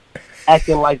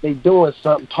acting like they doing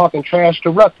something, talking trash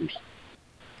to Rutgers.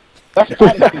 That's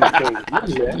an attitude thing,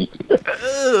 man.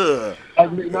 I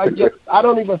mean, I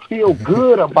don't even feel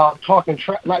good about talking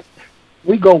trash. Like,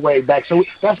 we go way back. So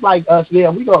that's like us, yeah,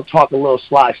 we going to talk a little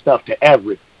sly stuff to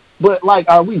Everett. But, like,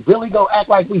 are we really going to act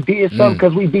like we did something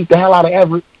because we beat the hell out of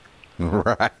Everett?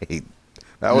 Right.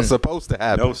 That was supposed to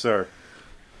happen. No, sir.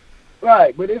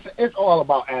 Right, but it's all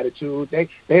about attitude.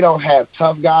 They don't have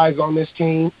tough guys on this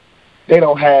team. They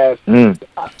don't have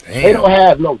they don't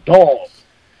have no dog.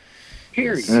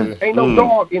 Period. Ain't no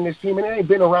dog in this team, and it ain't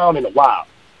been around in a while.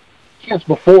 Since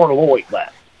before Lloyd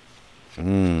left.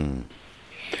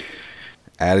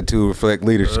 Attitude reflect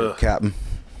leadership, Captain.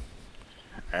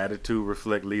 Attitude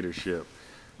reflect leadership.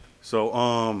 So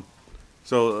all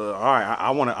right,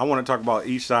 I want to talk about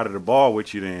each side of the ball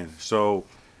with you then. So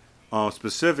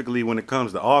specifically when it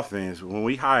comes to offense, when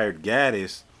we hired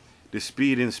Gaddis, the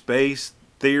speed in space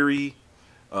theory,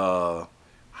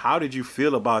 how did you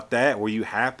feel about that? Were you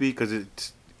happy? Because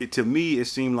it to me it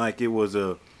seemed like it was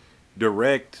a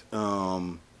direct,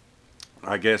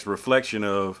 I guess, reflection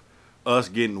of us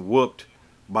getting whooped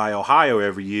by Ohio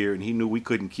every year, and he knew we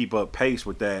couldn't keep up pace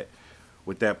with that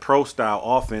pro style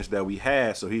offense that we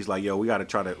had. So he's like, yo, we got to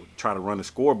try to run the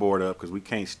scoreboard up because we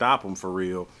can't stop them for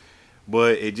real.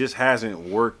 But it just hasn't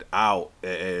worked out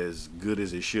as good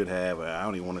as it should have. I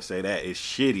don't even want to say that. It's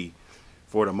shitty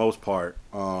for the most part.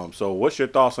 So what's your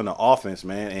thoughts on the offense,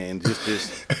 man, and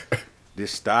just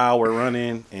this style we're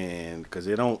running, and because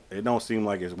it don't seem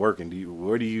like it's working.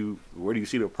 Where do you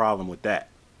see the problem with that?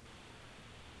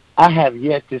 I have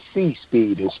yet to see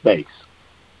speed in space.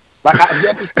 Like, I've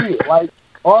yet to see it. Like,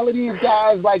 all of these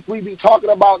guys, like, we be talking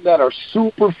about that are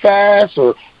super fast,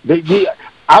 or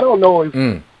I don't know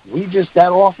if we just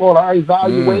got off on our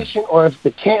evaluation or if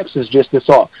the camps is just this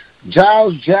off.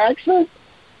 Giles Jackson,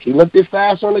 he looked it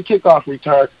fast on the kickoff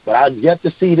return, but I've yet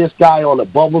to see this guy on a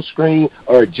bubble screen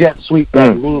or a jet sweep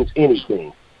that means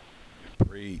anything.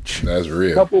 Preach. That's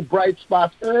real. A couple bright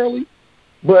spots early,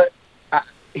 but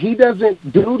he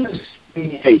doesn't do the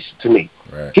speed pace to me.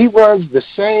 Right. He runs the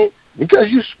same. Because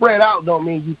you spread out don't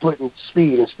mean you putting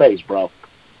speed in space, bro.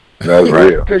 That's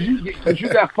real. Because you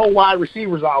got 4 wide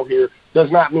receivers out here does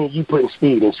not mean you putting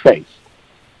speed in space.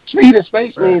 Speed in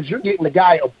space means you're getting the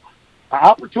guy an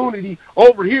opportunity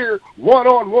over here,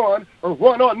 one-on-one or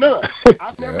one-on-none.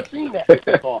 I've never seen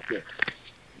that often.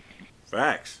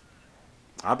 Facts.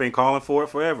 I've been calling for it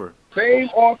forever. Same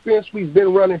offense we've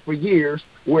been running for years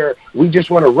where we just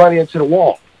want to run into the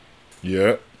wall.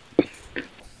 Yeah.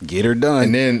 Get her done.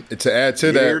 And then to add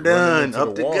to Get that, her done. running into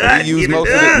Up the wall,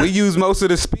 gut. we use most of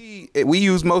the speed. We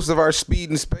use most of our speed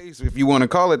and space, if you want to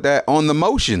call it that, on the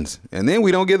motions, and then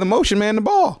we don't give the motion man the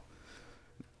ball.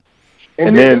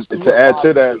 And then to add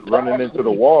to that, running into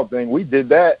the wall thing, we did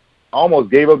that. Almost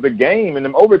gave up the game in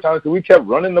them overtimes because we kept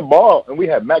running the ball, and we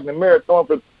had McNamara throwing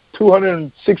for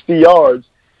 260 yards,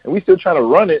 and we still trying to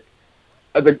run it.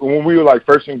 When we were like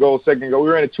first and goal, second goal,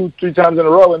 we ran it 2-3 times in a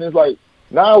row, and it's like,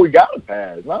 nah, we got to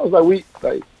pass. Now it's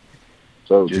like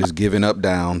so just giving up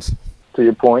downs. To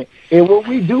your point. And when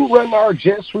we do run our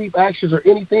jet sweep actions or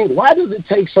anything, why does it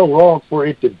take so long for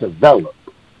it to develop?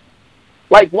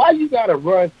 Like, why you got to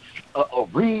run a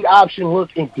read option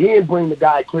look and then bring the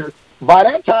guy clear? By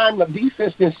that time, the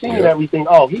defense done seen everything.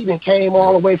 Oh, he done came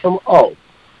all the way from,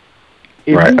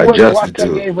 If Right, you went to watch adjusted that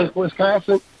to game with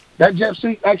Wisconsin, that jet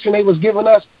sweep action they was giving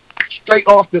us straight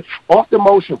off the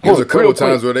motion. There was a couple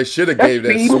times where they should have gave that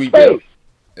speed and sweep. space.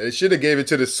 They should have gave it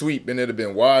to the sweep and it'd have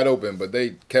been wide open, but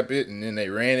they kept it and then they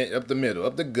ran it up the middle,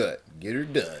 up the gut. Get her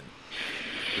done.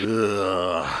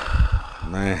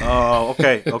 Man. Oh,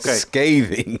 okay.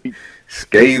 Scathing, They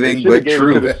scathing, should but have gave it to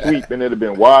true. the sweep and it'd have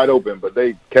been wide open, but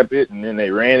they kept it and then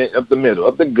they ran it up the middle,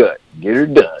 up the gut. Get her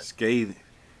done.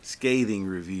 Scathing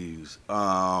reviews.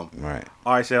 Right.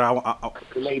 All right, said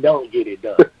And they don't get it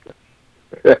done.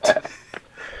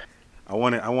 I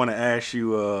want to ask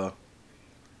you a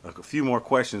few more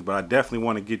questions, but I definitely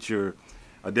want to get your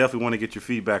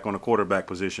feedback on the quarterback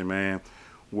position, man.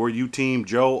 Were you Team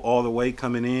Joe all the way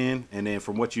coming in, and then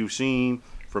from what you've seen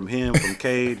from him, from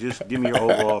Cade, just give me your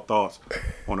overall thoughts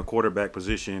on the quarterback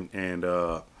position, and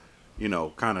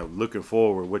kind of looking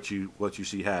forward what you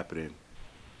see happening.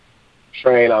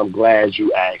 Train, I'm glad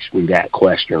you asked me that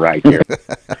question right there.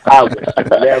 I was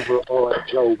never on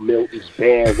Joe Milton's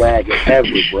bandwagon ever,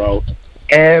 bro.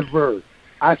 Ever.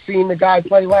 I seen the guy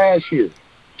play last year.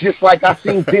 Just like I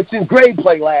seen Vincent Gray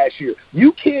play last year.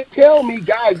 You can't tell me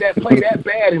guys that play that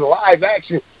bad in live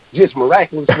action just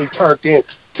miraculously turned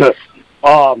into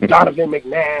Donovan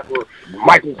McNabb or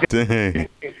Michael Vick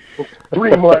in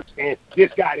 3 months, and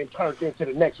this guy then turned into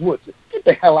the next Woodson. Get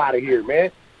the hell out of here,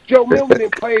 man. Joe Milton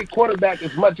didn't play quarterback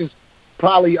as much as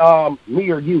probably me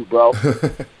or you, bro.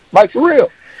 Like, for real.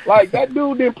 Like, that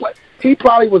dude didn't play. He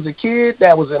probably was a kid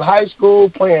that was in high school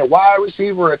playing wide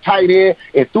receiver or tight end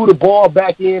and threw the ball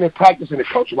back in and practicing. The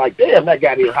coach was like, damn, that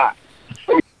got here hot.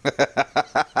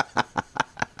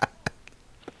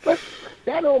 But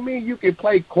that don't mean you can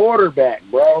play quarterback,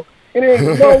 bro. And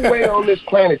there's no way on this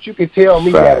planet you can tell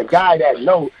me that a guy that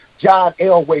knows John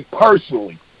Elway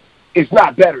personally is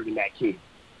not better than that kid.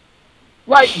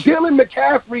 Like Dylan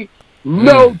McCaffrey,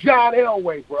 no John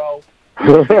Elway, bro.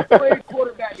 He played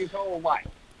quarterback his whole life.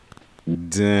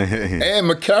 Dang. And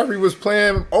McCaffrey was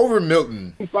playing over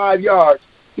Milton. 5 yards.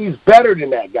 He's better than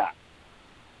that guy.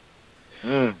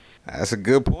 That's a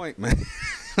good point, man.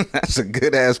 That's a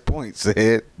good ass point,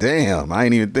 said. Damn, I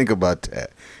ain't even think about that.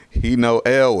 He know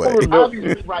Elway.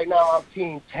 Obviously, right now I'm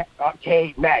team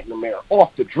Cade McNamara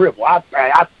off the dribble. I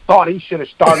thought he should have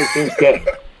started this game.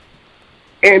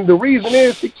 And the reason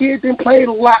is the kid didn't play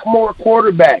a lot more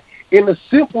quarterback. In the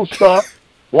simple stuff,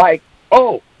 like,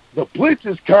 the blitz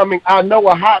is coming. I know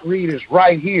a hot read is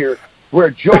right here, where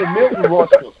Joe Milton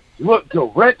wants to look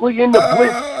directly in the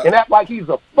blitz and act like he's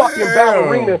a fucking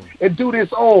ballerina and do this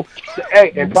old.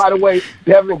 Hey, and by the way,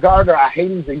 Devin Gardner, I hate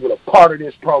he's even a part of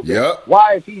this program. Yep.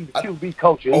 Why is he the QB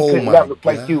coach and he could never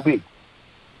play QB?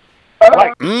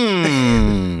 Like,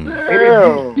 and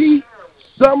if you see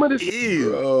some of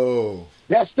the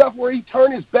that stuff where he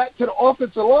turned his back to the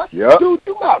offensive line, dude,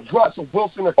 you not Russell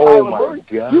Wilson or Kyler Murray.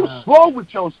 God. You slow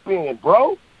with your spin,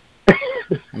 bro.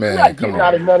 Man, You're not come getting on.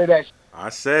 out of none of that. I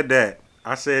said that.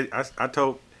 I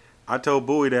told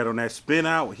Bowie that on that spin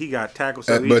out, he got tackled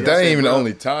so easy. But that I said, ain't even the bro,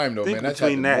 only time, though, think man. That's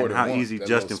between happened that more and than how once, easy that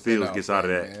Justin little spin Fields out gets out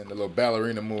of thing, that. Man. The little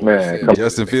ballerina move. Man,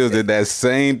 Justin Fields did that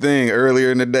same thing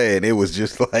earlier in the day, and it was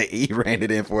just like he ran it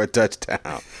in for a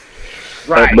touchdown.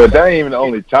 Right. But that ain't even the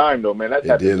only time, though, man. That's It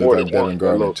happened did more look than like once. Devin That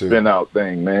Gardner, little too. spin out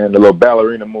thing, man. The little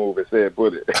ballerina move, it said,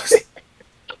 put it.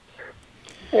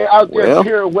 Yeah, out there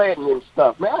pirouetting and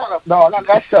stuff, man. I don't know.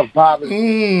 That stuff bothers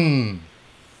me.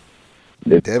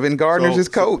 Devin Gardner's his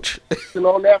coach. And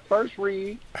on that first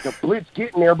read, the blitz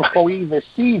getting there before he even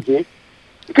sees it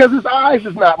because his eyes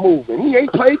is not moving. He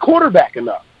ain't played quarterback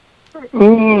enough.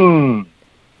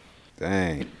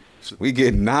 Dang. We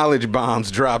get knowledge bombs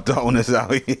dropped on us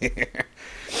out here.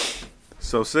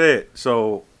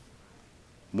 So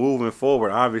moving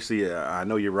forward, obviously, I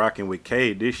know you're rocking with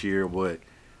Cade this year, but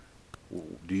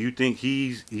do you think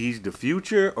he's the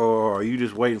future, or are you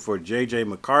just waiting for J.J.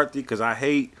 McCarthy? Because I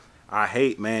hate,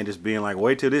 man, just being like,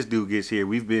 wait till this dude gets here.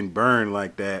 We've been burned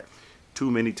like that too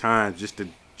many times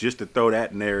just to throw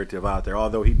that narrative out there.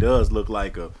 Although he does look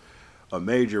like a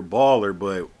major baller,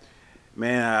 but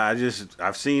man,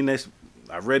 I've seen this.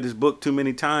 I've read this book too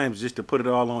many times just to put it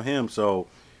all on him. So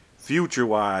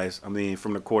future-wise, I mean,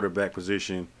 from the quarterback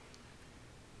position,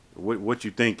 what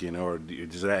you thinking, or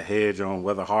does that hedge on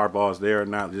whether Harbaugh's there or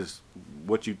not? Just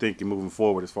what you thinking moving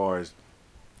forward as far as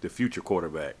the future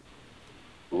quarterback?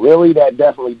 Really, that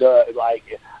definitely does.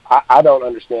 Like, I don't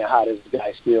understand how this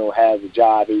guy still has a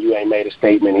job and you ain't made a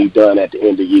statement he done at the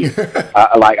end of the year.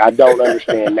 I don't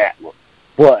understand that one.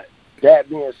 But that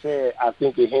being said, I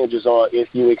think it hinges on if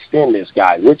you extend this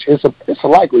guy, which it's a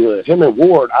likelihood. Him and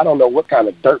Ward, I don't know what kind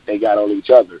of dirt they got on each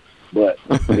other, but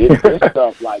it's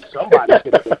stuff like somebody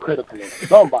could have been critical of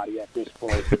somebody at this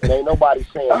point. It ain't nobody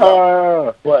saying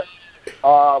nothing. But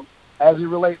as it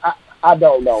relates, I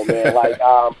don't know, man. Like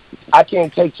I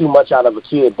can't take too much out of a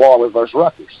kid balling versus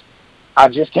Rutgers. I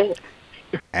just can't.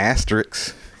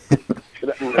 Asterisks.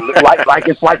 like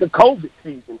it's like a COVID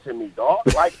season to me,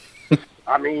 dog. Like,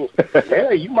 I mean,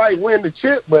 yeah, you might win the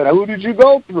chip, but who did you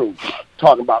go through?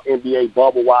 Talking about NBA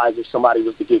bubble-wise if somebody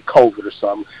was to get COVID or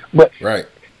something. But right.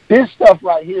 This stuff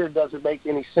right here doesn't make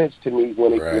any sense to me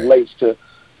when it relates to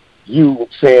you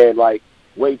saying, like,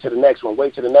 wait to the next one,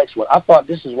 wait to the next one. I thought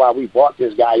this is why we brought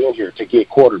this guy in here, to get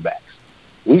quarterbacks.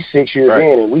 We 6 years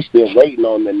in, and we still waiting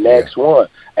on the next one,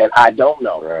 and I don't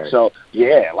know. Right. So,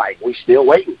 yeah, like, we still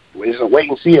waiting. It's a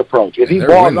wait-and-see approach. If he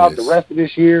balls out the rest of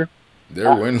this year,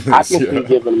 I can see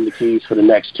giving him the keys for the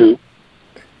next two.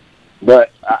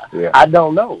 But I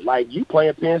don't know. Like, you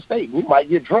playing Penn State, you might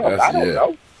get drunk. I don't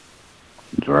know.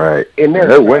 Right. And they're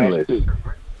winless.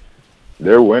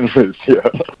 They're winless,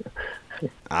 yeah.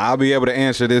 I'll be able to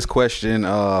answer this question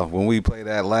when we play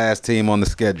that last team on the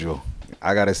schedule.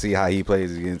 I got to see how he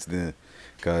plays against them,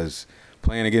 because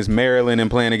playing against Maryland and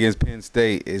playing against Penn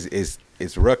State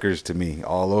it's Rutgers to me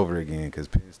all over again, because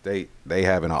Penn State, they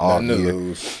having an off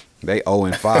year. They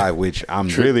 0-5, which I'm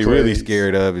really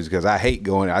scared of, is because I hate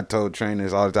going. I told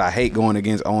trainers all the time, I hate going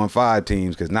against 0-5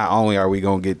 teams, because not only are we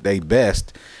going to get their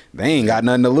best, they ain't got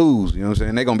nothing to lose. You know what I'm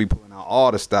saying? They're going to be pulling out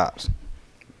all the stops.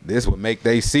 This would make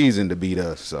their season to beat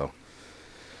us. So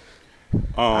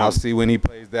I'll see when he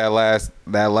plays that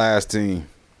last team.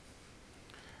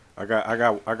 I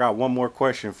got one more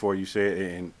question for you,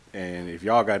 Sid, and if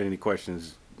y'all got any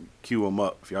questions, cue them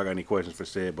up. If y'all got any questions for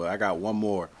Sid, but I got one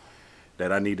more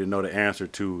that I need to know the answer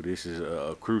to. This is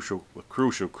a crucial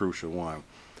one.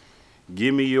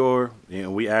 Give me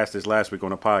and we asked this last week on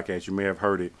the podcast, you may have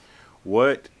heard it.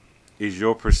 What is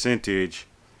your percentage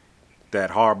that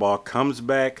Harbaugh comes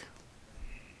back,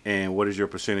 and what is your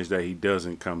percentage that he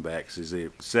doesn't come back? Is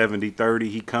it 70-30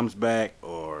 he comes back,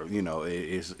 or, you know,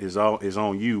 it's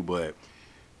on you, but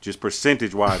just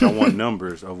percentage-wise, I want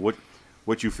numbers of what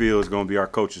you feel is going to be our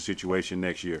coaching situation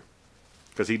next year.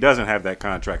 Because he doesn't have that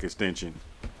contract extension.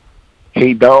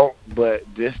 He don't, but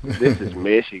this is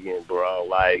Michigan, bro.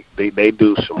 Like, they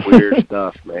do some weird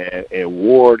stuff, man. And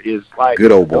Ward is like,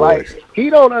 good old boy. Like, he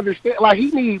don't understand. Like,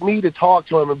 he need me to talk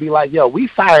to him and be like, yo, we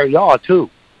fire y'all too.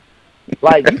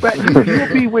 Like,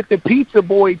 you'll be with the pizza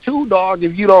boy too, dog,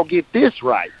 if you don't get this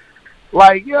right.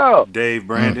 Like, yo. Dave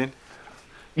Brandon?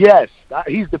 Yes,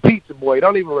 he's the pizza boy.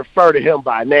 Don't even refer to him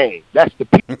by name. That's the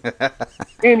pizza.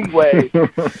 Anyway,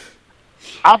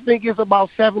 I think it's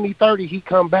about 70-30 he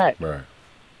come back. Right.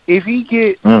 If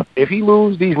he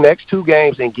lose these next two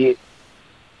games and get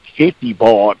 50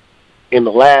 balled in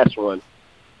the last one,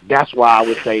 that's why I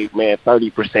would say, man,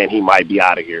 30% he might be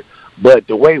out of here. But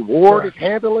the way Ward is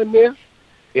handling this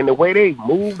and the way they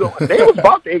moved on, they was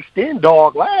about to extend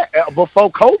dog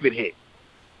before COVID hit.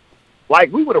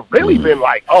 Like, we would have really been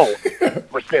like,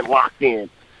 100% locked in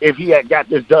if he had got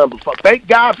this done before. Thank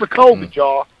God for COVID,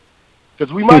 y'all.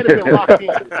 Because we might have been locked in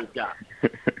with this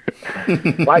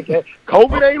guy. Like,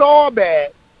 COVID ain't all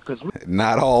bad.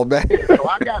 Not all bad. So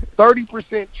I got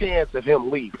 30% chance of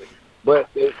him leaving. But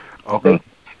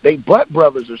they butt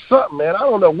brothers or something, man. I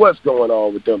don't know what's going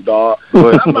on with them, dog.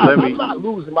 But I'm not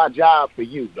losing my job for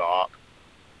you, dog.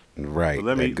 Right.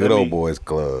 Well, good old boys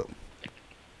club.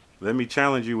 Let me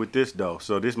challenge you with this, though.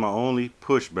 So this is my only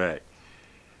pushback.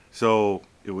 So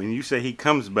when you say he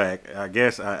comes back, I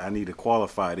guess I need to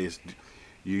qualify this.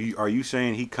 Are you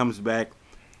saying he comes back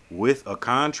with a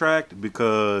contract?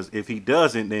 Because if he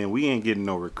doesn't, then we ain't getting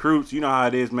no recruits. You know how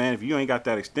it is, man. If you ain't got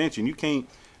that extension, you can't.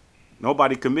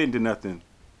 Nobody committing to nothing.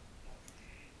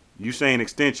 You saying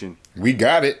extension? We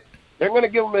got it. They're going to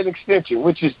give him an extension,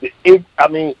 which is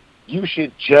you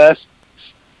should just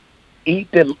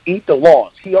eat the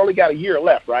loss. He only got a year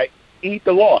left, right? Eat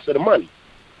the loss of the money.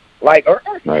 Like,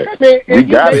 man, we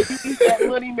got it. Eat that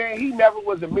money, man. He never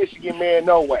was a Michigan man,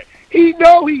 no way. He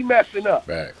know he messing up.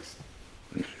 Facts.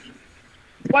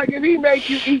 Like, if he make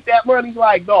you eat that money,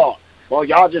 like, dog, well,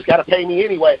 y'all just got to pay me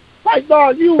anyway. Like,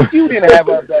 dog, you didn't have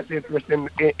our best interest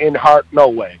in heart, no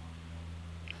way.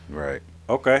 Right.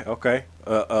 Okay.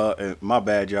 My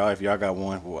bad, y'all. If y'all got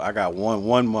one, well, I got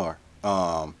one more.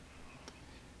 And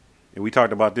we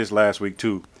talked about this last week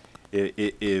too.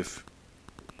 If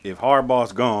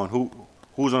Harbaugh's gone,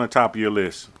 who's on the top of your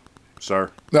list? sir.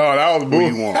 No, that was Who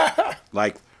you bull. want?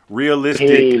 Like realistic.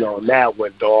 Ain't on that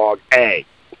one, dog. Hey,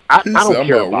 I He said, don't "I'm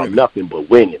care about about winning." nothing but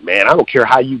winning, man. I don't care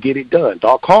how you get it done,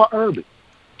 dog. Call Urban.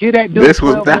 Get that dude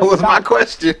 $12 That was million. my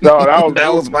question. No, that was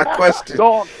that was my question.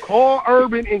 Dog, call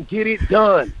Urban and get it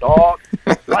done, dog.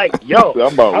 Like, yo,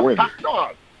 I'm about winning.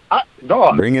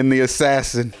 dog. Bring in the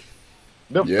assassin.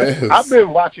 Yes. I've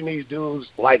been watching these dudes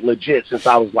like legit since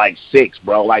I was like 6,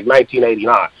 bro, like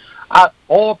 1989.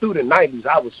 All through the 90s,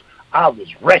 I was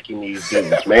wrecking these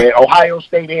dudes, man. Ohio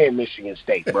State and Michigan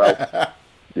State, bro.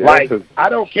 Yeah, Like, 'cause I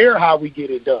don't care how we get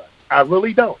it done. I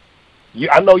really don't.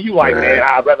 I know you like,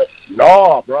 Right. man,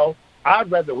 no, bro.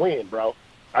 I'd rather win, bro.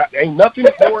 Ain't nothing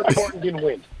more important than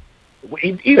winning.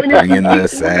 Even if Bring in the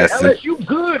assassin. LSU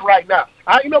good right now.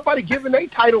 Ain't nobody giving their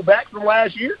title back from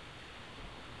last year.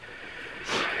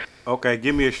 Okay,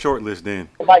 give me a short list then.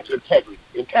 Like integrity.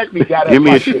 Integrity got us Give me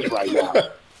a like sh- this right now.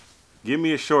 Give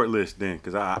me a short list then,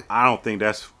 because I don't think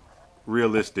that's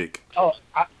realistic. Oh,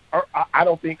 I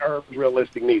don't think Irv's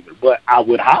realistic neither. But I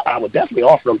would definitely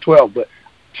offer him 12. But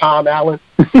Tom Allen,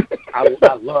 I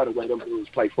love the way them dudes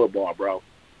play football, bro.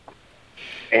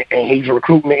 And he's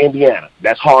recruiting to Indiana.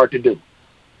 That's hard to do.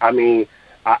 I mean,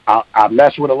 I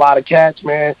mess with a lot of cats,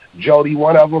 man. Jody,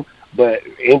 one of them. But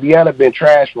Indiana been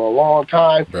trash for a long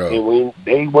time. Bro. And when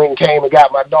they went and came and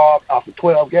got my dog off of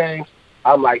 12 games,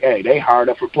 I'm like, hey, they hard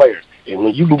up for players. And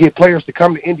when you can get players to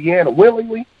come to Indiana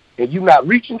willingly and you not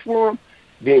reaching for them,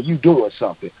 then you doing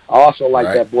something. I also like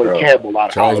Right, that boy bro. Campbell out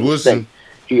of Charles Iowa Woodson.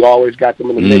 State. He always got them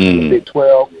in the mix in the Big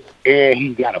 12, and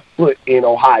he got a foot in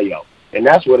Ohio. And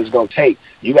that's what it's going to take.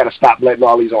 You got to stop letting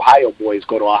all these Ohio boys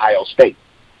go to Ohio State.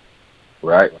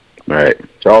 right. Right.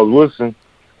 Charles Woodson.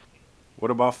 What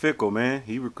about Fickle, man?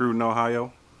 He recruiting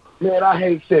Ohio. Man, I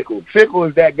hate Fickle. Fickle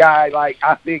is that guy, like,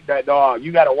 I think that, dog,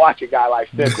 you got to watch a guy like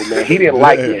Fickle, man. He didn't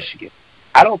like Michigan.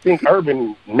 I don't think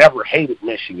Urban never hated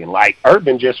Michigan. Like,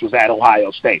 Urban just was at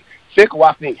Ohio State. Fickle,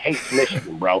 I think, hates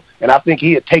Michigan, bro. And I think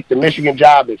he'd take the Michigan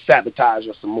job and sabotage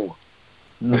us some more.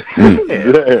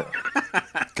 Yeah.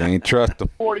 Can't trust him.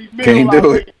 40 million Can't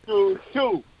do it. Dude,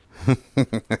 too.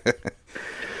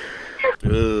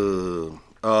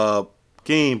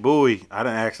 King Bowie, I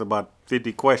done asked about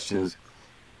 50 questions.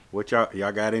 What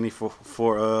y'all got any for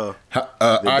I got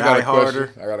a die-harder?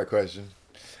 question. I got a question.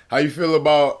 How you feel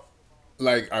about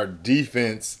like our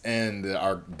defense and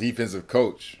our defensive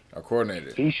coach, our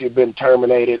coordinator? He should have been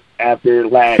terminated after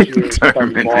last year's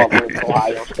 30 ball against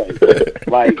Ohio State.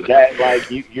 Like that, like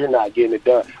you're not getting it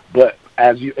done. But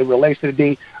it relates to the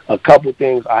D, a couple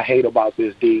things I hate about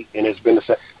this D, and it's been the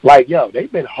same. Like, yo,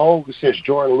 they've been holding since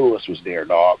Jordan Lewis was there,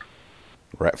 dog.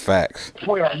 Right. Facts.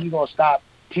 Point, are you gonna stop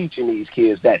teaching these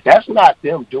kids that? That's not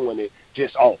them doing it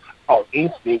just on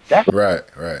instinct. That's Right.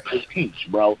 to teach,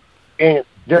 bro. And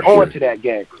they're on to that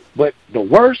game. But the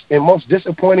worst and most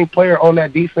disappointing player on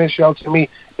that defense show to me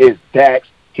is Dax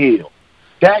Hill.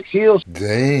 Dax Hill's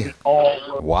Damn.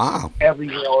 all Wow.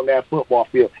 everywhere on that football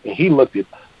field, and he looked at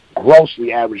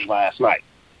grossly average last night.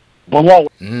 Below,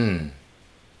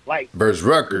 like, Versus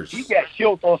Rutgers. he got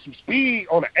killed on some speed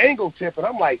on an angle tip, and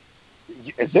I'm like,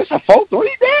 is this a 4-3,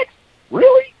 Dax?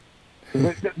 Really?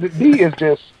 The D is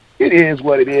just, it is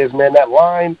what it is, man. That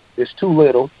line is too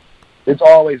little. It's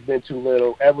always been too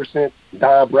little ever since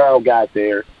Don Brown got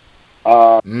there.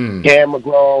 Cam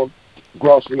McGrone,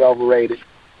 grossly overrated.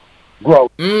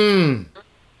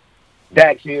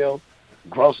 Dax Hill,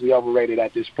 grossly overrated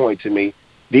at this point to me.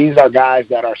 These are guys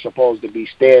that are supposed to be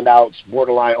standouts,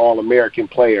 borderline All-American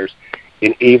players,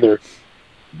 and either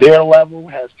their level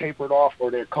has tapered off or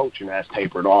their coaching has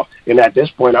tapered off. And at this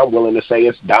point, I'm willing to say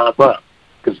it's Don Brown.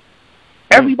 Because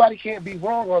everybody can't be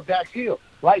wrong on Dax Hill.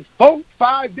 Like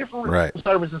 4-5 different recruiting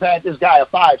services had this guy a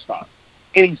 5-star.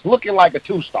 And he's looking like a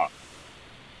 2-star.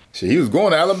 See, he was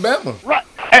going to Alabama. Right.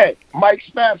 Hey, Mike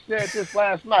Spaff said this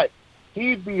last night.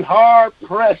 He'd be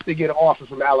hard-pressed to get an offer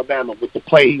from Alabama with the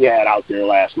play he had out there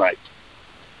last night.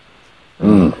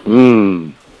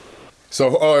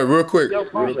 So, real quick, Yo,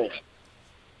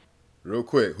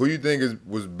 who you think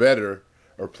was better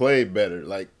or played better?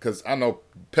 Like, because I know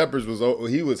Peppers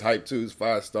he was hyped too. He's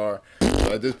 5-star.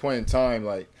 But at this point in time,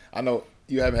 like, I know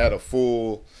you haven't had a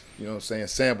full,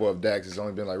 sample of Dax. It's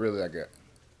only been like really like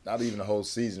not even a whole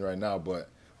season right now. But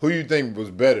who you think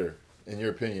was better in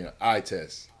your opinion? Eye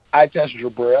test. I tested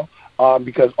Jabril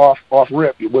because off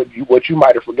rip, what you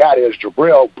might have forgot is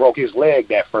Jabril broke his leg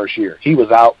that first year. He was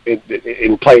out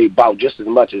and played about just as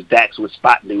much as Dax with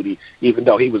spot duty, even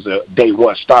though he was a day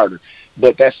one starter.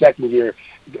 But that second year,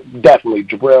 definitely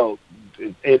Jabril,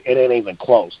 it ain't even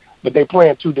close. But they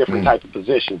playing two different type of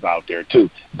positions out there too.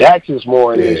 Dax is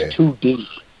more in his 2 deep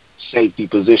safety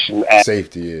position at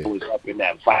Safety, yeah. was up in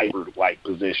that Viper like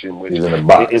position, which He's in the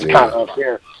box, is kind of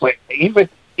unfair. But even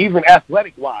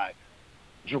athletic wise,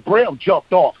 Jabril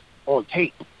jumped off on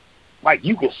tape. Like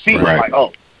you can see, Right. like,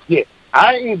 oh yeah,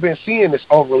 I ain't been seeing this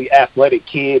overly athletic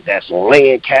kid that's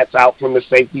laying cats out from the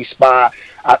safety spot.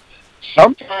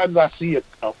 Sometimes I see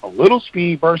a little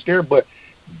speed burst there, but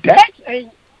Dax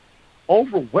ain't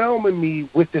overwhelming me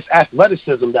with this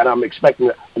athleticism that I'm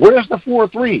expecting. Where's the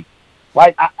 4-3?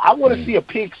 Like, I want to see a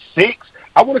pick six.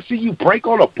 I want to see you break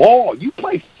on a ball. You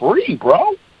play free,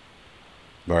 bro.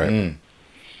 Right.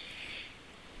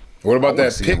 What about wanna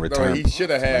that see him pick, though? return He should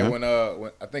have had punts,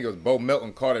 when I think it was Bo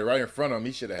Melton caught it right in front of him.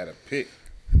 He should have had a pick.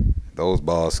 Those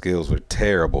ball skills were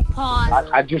terrible.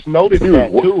 I just noticed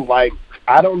that, too. Like,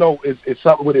 I don't know, it's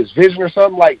something with his vision or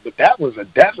something, like, but that was a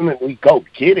definitely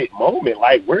go-get-it moment.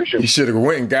 Like, where's your... He should have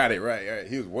went and got it right.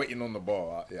 He was waiting on the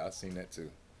ball. Yeah, I seen that, too.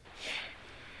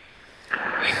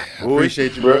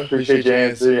 Appreciate you, bro. Appreciate your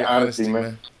answer, your honesty,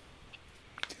 man.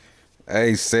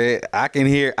 Hey, said I can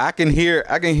hear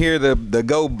the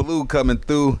go blue coming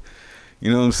through.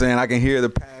 You know what I'm saying? I can hear the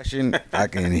passion. I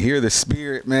can hear the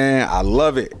spirit, man. I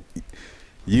love it.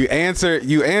 You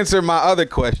answer my other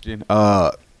question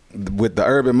with the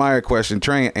Urban Meyer question.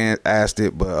 Train asked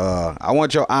it, but I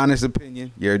want your honest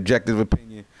opinion, your objective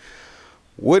opinion.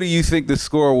 What do you think the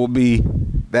score will be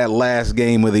that last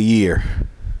game of the year?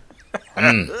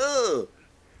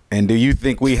 And do you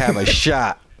think we have a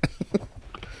shot?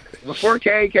 Before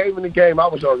Kane came in the game, I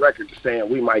was on record to saying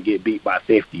we might get beat by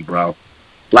 50, bro.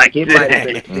 Like, it might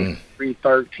have been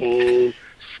 63-13,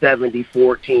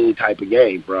 70-14 type of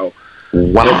game, bro.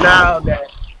 Wow. But now that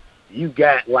you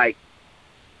got, like,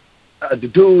 the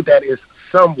dude that is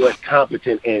somewhat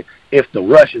competent, and if the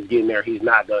rush is getting there, he's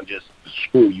not going to just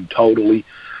screw you totally.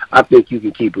 I think you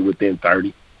can keep it within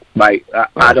 30. Like,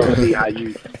 I don't see how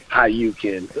you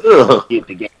can get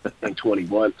the game in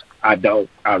 21. I don't.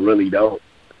 I really don't.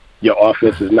 Your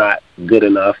offense is not good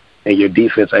enough, and your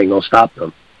defense ain't gonna stop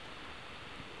them.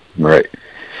 Right.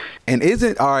 And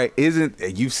isn't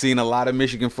you've seen a lot of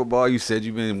Michigan football? You said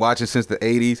you've been watching since the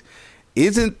 80s.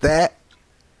 Isn't that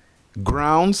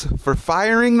grounds for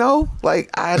firing though?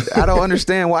 Like I don't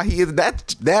understand why he is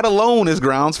that alone is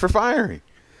grounds for firing.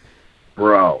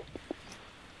 Bro.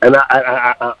 And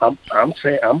I'm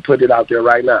saying, I'm putting it out there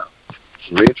right now.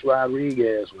 Rich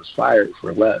Rodriguez was fired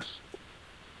for less.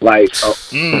 Like,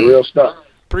 real stuff.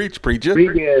 Preacher.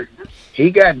 Rodriguez, he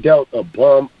got dealt a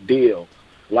bum deal.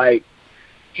 Like,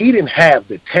 he didn't have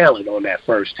the talent on that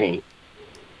first team.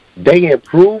 They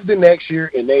improved the next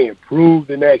year, and they improved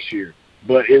the next year.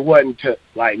 But it wasn't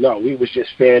no, we was just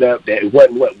fed up that it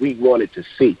wasn't what we wanted to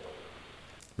see.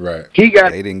 Right. They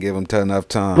didn't give him enough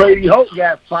time. Brady Hoke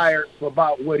got fired for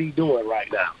about what he's doing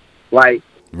right now. Like,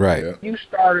 right. You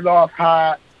started off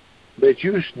high, but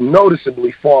you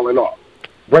noticeably falling off.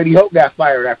 Brady Hoke got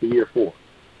fired after year 4.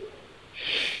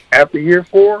 After year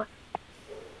 4,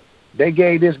 they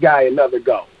gave this guy another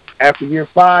go. After year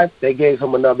 5, they gave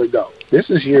him another go. This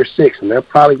is year 6, and they're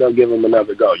probably going to give him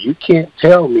another go. You can't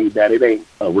tell me that it ain't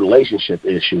a relationship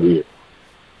issue here.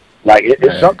 Like,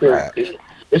 it's something,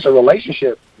 it's a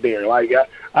relationship there. Like,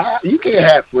 you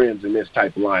can't have friends in this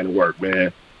type of line of work,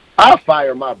 man. I'll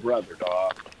fire my brother,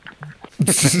 dog.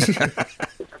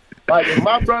 Like, if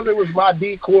my brother was my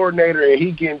D coordinator and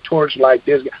he getting torched like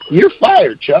this, you're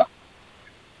fired, Chuck.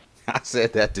 I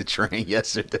said that to Train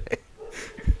yesterday.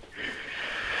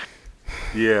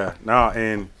 Yeah,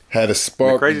 and had a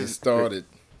spark when it started.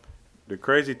 The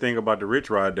crazy thing about the Rich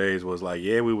Rod days was like,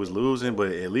 yeah, we was losing, but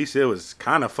at least it was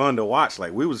kind of fun to watch.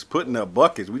 Like, we was putting up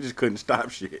buckets. We just couldn't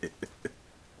stop shit.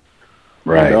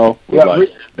 Right. You know,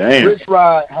 damn. Rich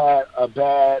Rod had a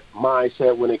bad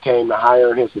mindset when it came to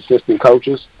hiring his assistant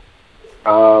coaches.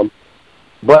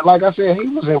 But like I said, he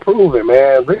was improving,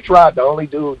 man. Rich Rod, the only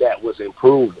dude that was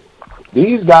improving.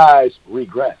 These guys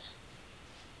regress.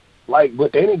 Like,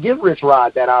 but they didn't give Rich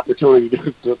Rod that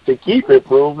opportunity to keep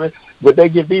improving, but they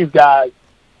give these guys,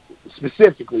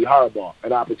 specifically Harbaugh,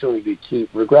 an opportunity to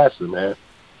keep regressing, man.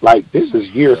 Like, this is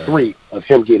year 3 of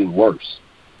him getting worse.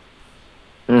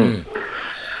 You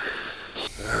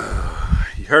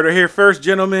heard it here first,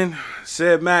 gentlemen.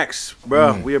 Said Max,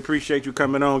 bro. We appreciate you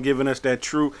coming on, giving us that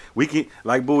true. We can,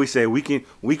 like Bowie said, we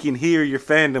can hear your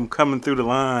fandom coming through the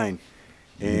line.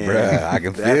 And bruh, I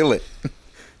can feel it.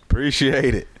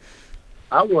 Appreciate it.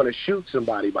 I want to shoot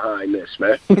somebody behind this,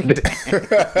 man.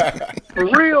 For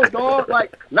real, dog.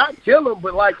 Like, not kill him,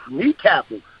 but like kneecap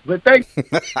him. But thank.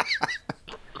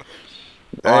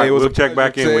 All right, we'll check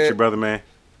back in with you, brother, man.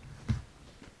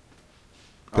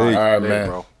 All right, man.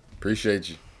 Bro. Appreciate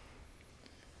you.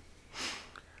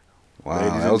 Wow,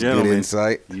 Ladies that and was good gentlemen,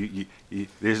 insight.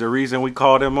 There's a reason we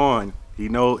called him on.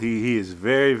 He is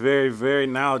very, very, very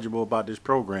knowledgeable about this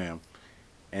program,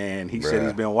 and he said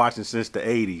he's Bruh. been watching since the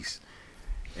 '80s,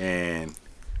 and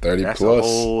 30 that's plus.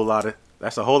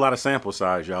 a whole lot of sample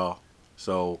size, y'all.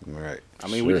 So Right. I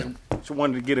mean, we Sure. just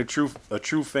wanted to get a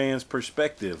true fan's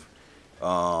perspective.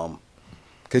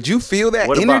 Could you feel that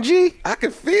What about- energy? I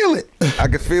could feel it. I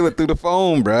could feel it through the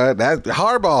phone, bruh. That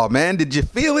Harbaugh, man. Did you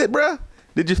feel it, bruh?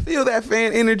 Did you feel that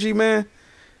fan energy, man?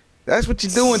 That's what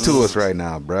you're doing to us right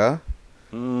now, bruh.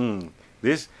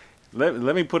 This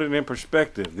let me put it in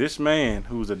perspective. This man,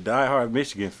 who's a diehard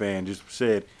Michigan fan, just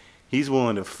said he's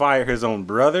willing to fire his own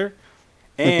brother,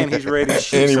 and he's ready to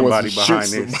shoot And he somebody wants to behind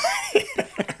shoot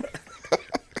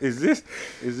this.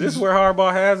 Is this where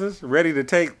Harbaugh has us? Ready to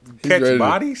He's catch ready to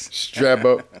bodies? strap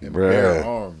up and Bruh. bare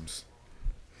arms.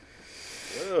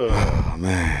 Oh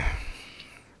man.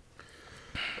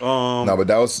 No, but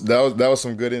that was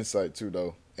some good insight too,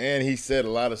 though. And he said a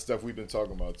lot of stuff we've been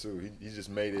talking about too. He just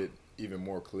made it even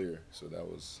more clear. So that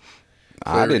was.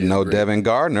 I clarity didn't is know great. Devin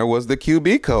Gardner was the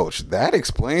QB coach. That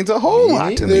explains a whole Me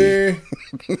lot to me. neither.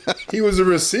 He was a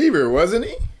receiver, wasn't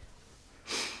he?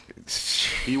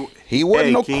 He wasn't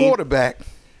Hey, no King. quarterback.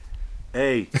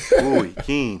 Hey, boy,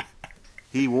 King.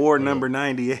 He wore number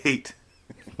 98.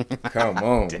 Come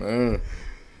on, man.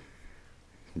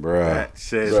 Bruh. That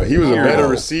says Bro, he was a better all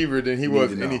receiver than he you was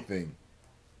need to know. anything.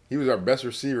 He was our best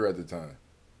receiver at the time.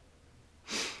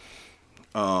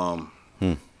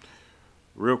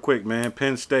 Real quick, man.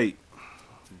 Penn State.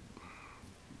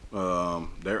 They're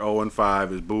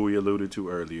 0-5, as Bowie alluded to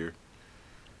earlier.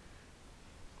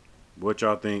 What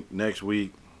y'all think next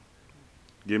week?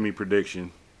 Give me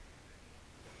prediction.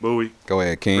 Bowie. Go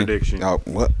ahead, King. Prediction. Oh,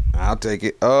 what? I'll take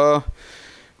it. Dog,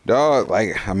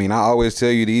 like, I mean, I always tell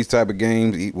you these type of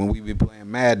games, when we be playing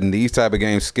Madden, these type of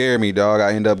games scare me, dog.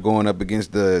 I end up going up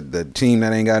against the team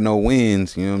that ain't got no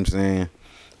wins, you know what I'm saying?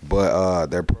 But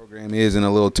their program is in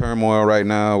a little turmoil right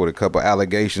now with a couple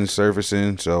allegations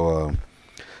surfacing. So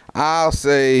I'll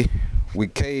say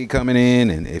with Cade coming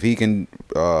in, and if he can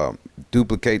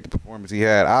duplicate the performance he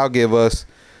had, I'll give us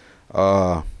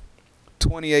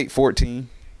 28-14.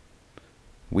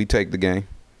 We take the game.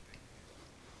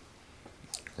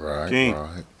 Right, King.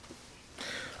 right.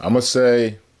 I'm gonna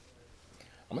say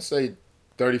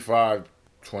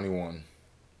 35-21.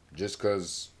 Just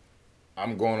because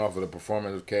I'm going off of the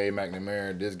performance of K.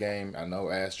 McNamara in this game. I know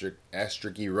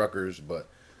asterisk-y Rutgers, but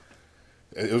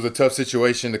it was a tough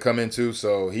situation to come into.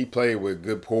 So he played with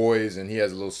good poise and he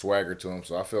has a little swagger to him.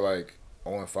 So I feel like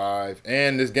 0-5.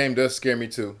 And this game does scare me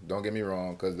too. Don't get me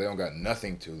wrong, because they don't got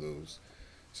nothing to lose.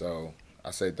 So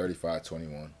I say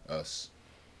 35-21. Us.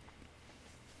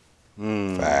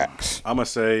 Facts. I'm gonna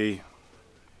say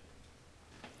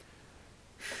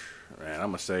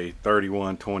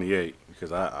 31-28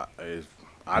 because I just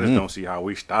don't see how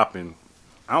we stopping.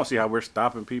 I don't see how we're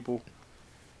stopping people.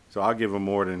 So I'll give them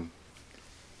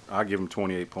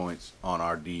 28 points on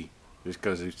our D just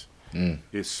because it's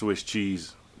Swiss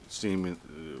cheese seeming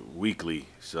weekly.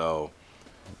 So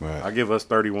Right. I give us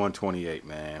 31-28,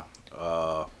 man.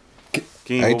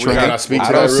 King, Hey, what we Trent, Can got? I speak to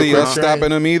I that don't real see quick, us Trent? stopping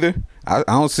them either. I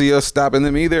don't see us stopping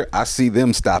them either. I see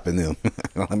them stopping them.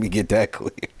 Let me get that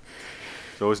clear.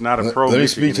 So it's not a Let pro me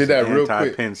Michigan, speak to it's that an real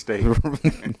quick. anti-Penn State.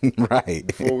 Right.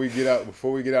 Before we get out of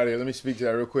here, let me speak to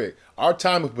that real quick. Our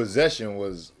time of possession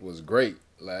was great.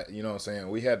 Like, you know what I'm saying?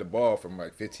 We had the ball for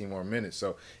like 15 more minutes.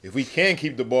 So if we can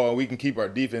keep the ball and we can keep our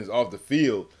defense off the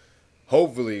field,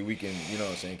 hopefully we can, you know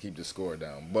what I'm saying, keep the score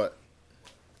down. But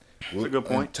a good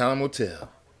point. Time will tell.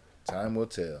 Time will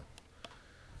tell.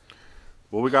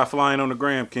 What we got flying on the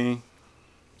gram, King?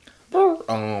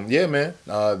 Yeah, man.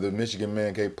 The Michigan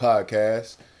Man Cave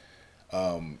podcast.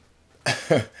 I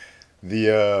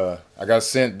got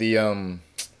sent the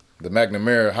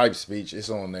McNamara hype speech. It's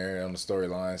on there on the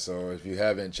storyline. So if you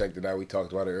haven't checked it out, we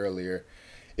talked about it earlier.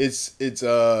 It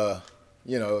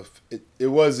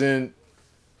wasn't.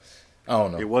 I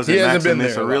don't know. It wasn't He hasn't been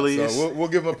Maximus there a lot, Aurelius? so we'll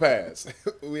give him a pass.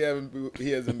 He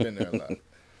hasn't been there a lot.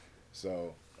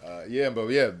 So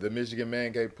the Michigan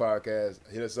Man Cave podcast.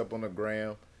 Hit us up on the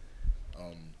gram.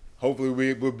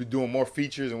 Hopefully we'll be doing more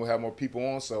features and we'll have more people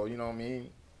on. So you know what I mean.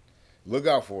 Look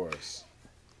out for us.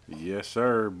 Yes,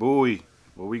 sir. Bowie.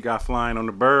 What we got flying on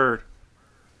the bird?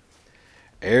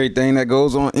 Everything that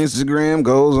goes on Instagram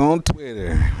goes on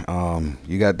Twitter.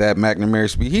 You got that McNamara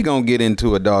speak. He gonna get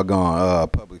into a doggone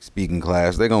public speaking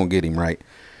class. They gonna get him right.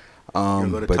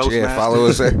 go to But yeah, Toastmasters? follow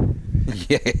us.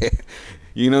 Yeah,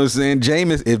 you know what I'm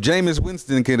saying. If Jameis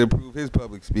Winston can improve his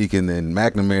public speaking, then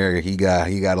McNamara he got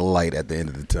a light at the end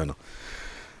of the tunnel.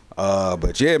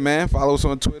 But yeah, man, follow us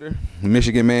on Twitter,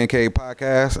 Michigan Man Cave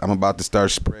Podcast. I'm about to start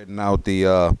spreading out the, you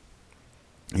know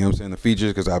what I'm saying, the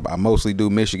features, because I mostly do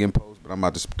Michigan posts, but I'm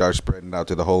about to start spreading out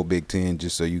to the whole Big Ten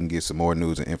just so you can get some more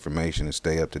news and information and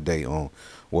stay up to date on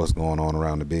what's going on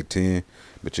around the Big Ten.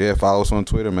 But yeah, follow us on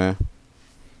Twitter, man.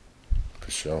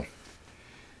 For sure.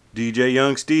 DJ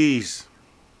Young Steez,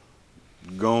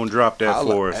 go and drop that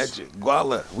for us.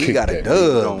 Guala, we Kick got a that.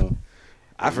 dub.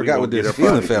 I forgot what this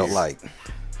feeling felt like.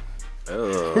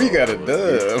 We got a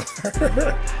dub.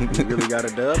 You really got a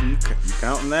dub? You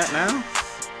counting that now?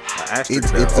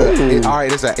 It's all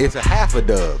right. It's a half a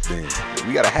dub. Then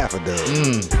we got a half a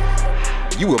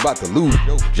dub. You about to lose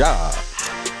your job.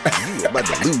 You about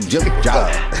to lose your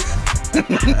job.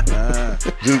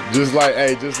 just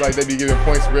like they be giving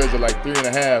point spreads of like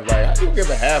 3.5. Like, how you give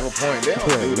a half a point? They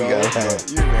don't do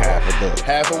that. Half a dub.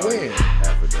 Half a win.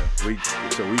 Half a dub. We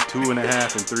 2.5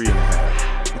 and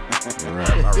 3.5.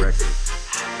 Right. My record.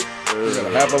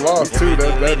 Half a loss too.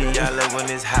 That's when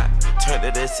it's hot. Turn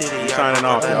to the city. Signing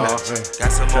off, y'all. Got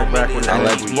some Check more back money with like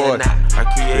that next we boy. are not. I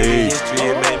created Peace. history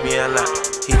and made me a lot.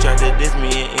 He tried to diss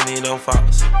me and it don't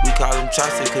false. We call him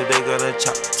Chaucer cause they gonna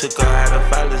chop. Took her out of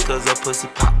filers cause her pussy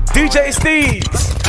pop. DJ Steez.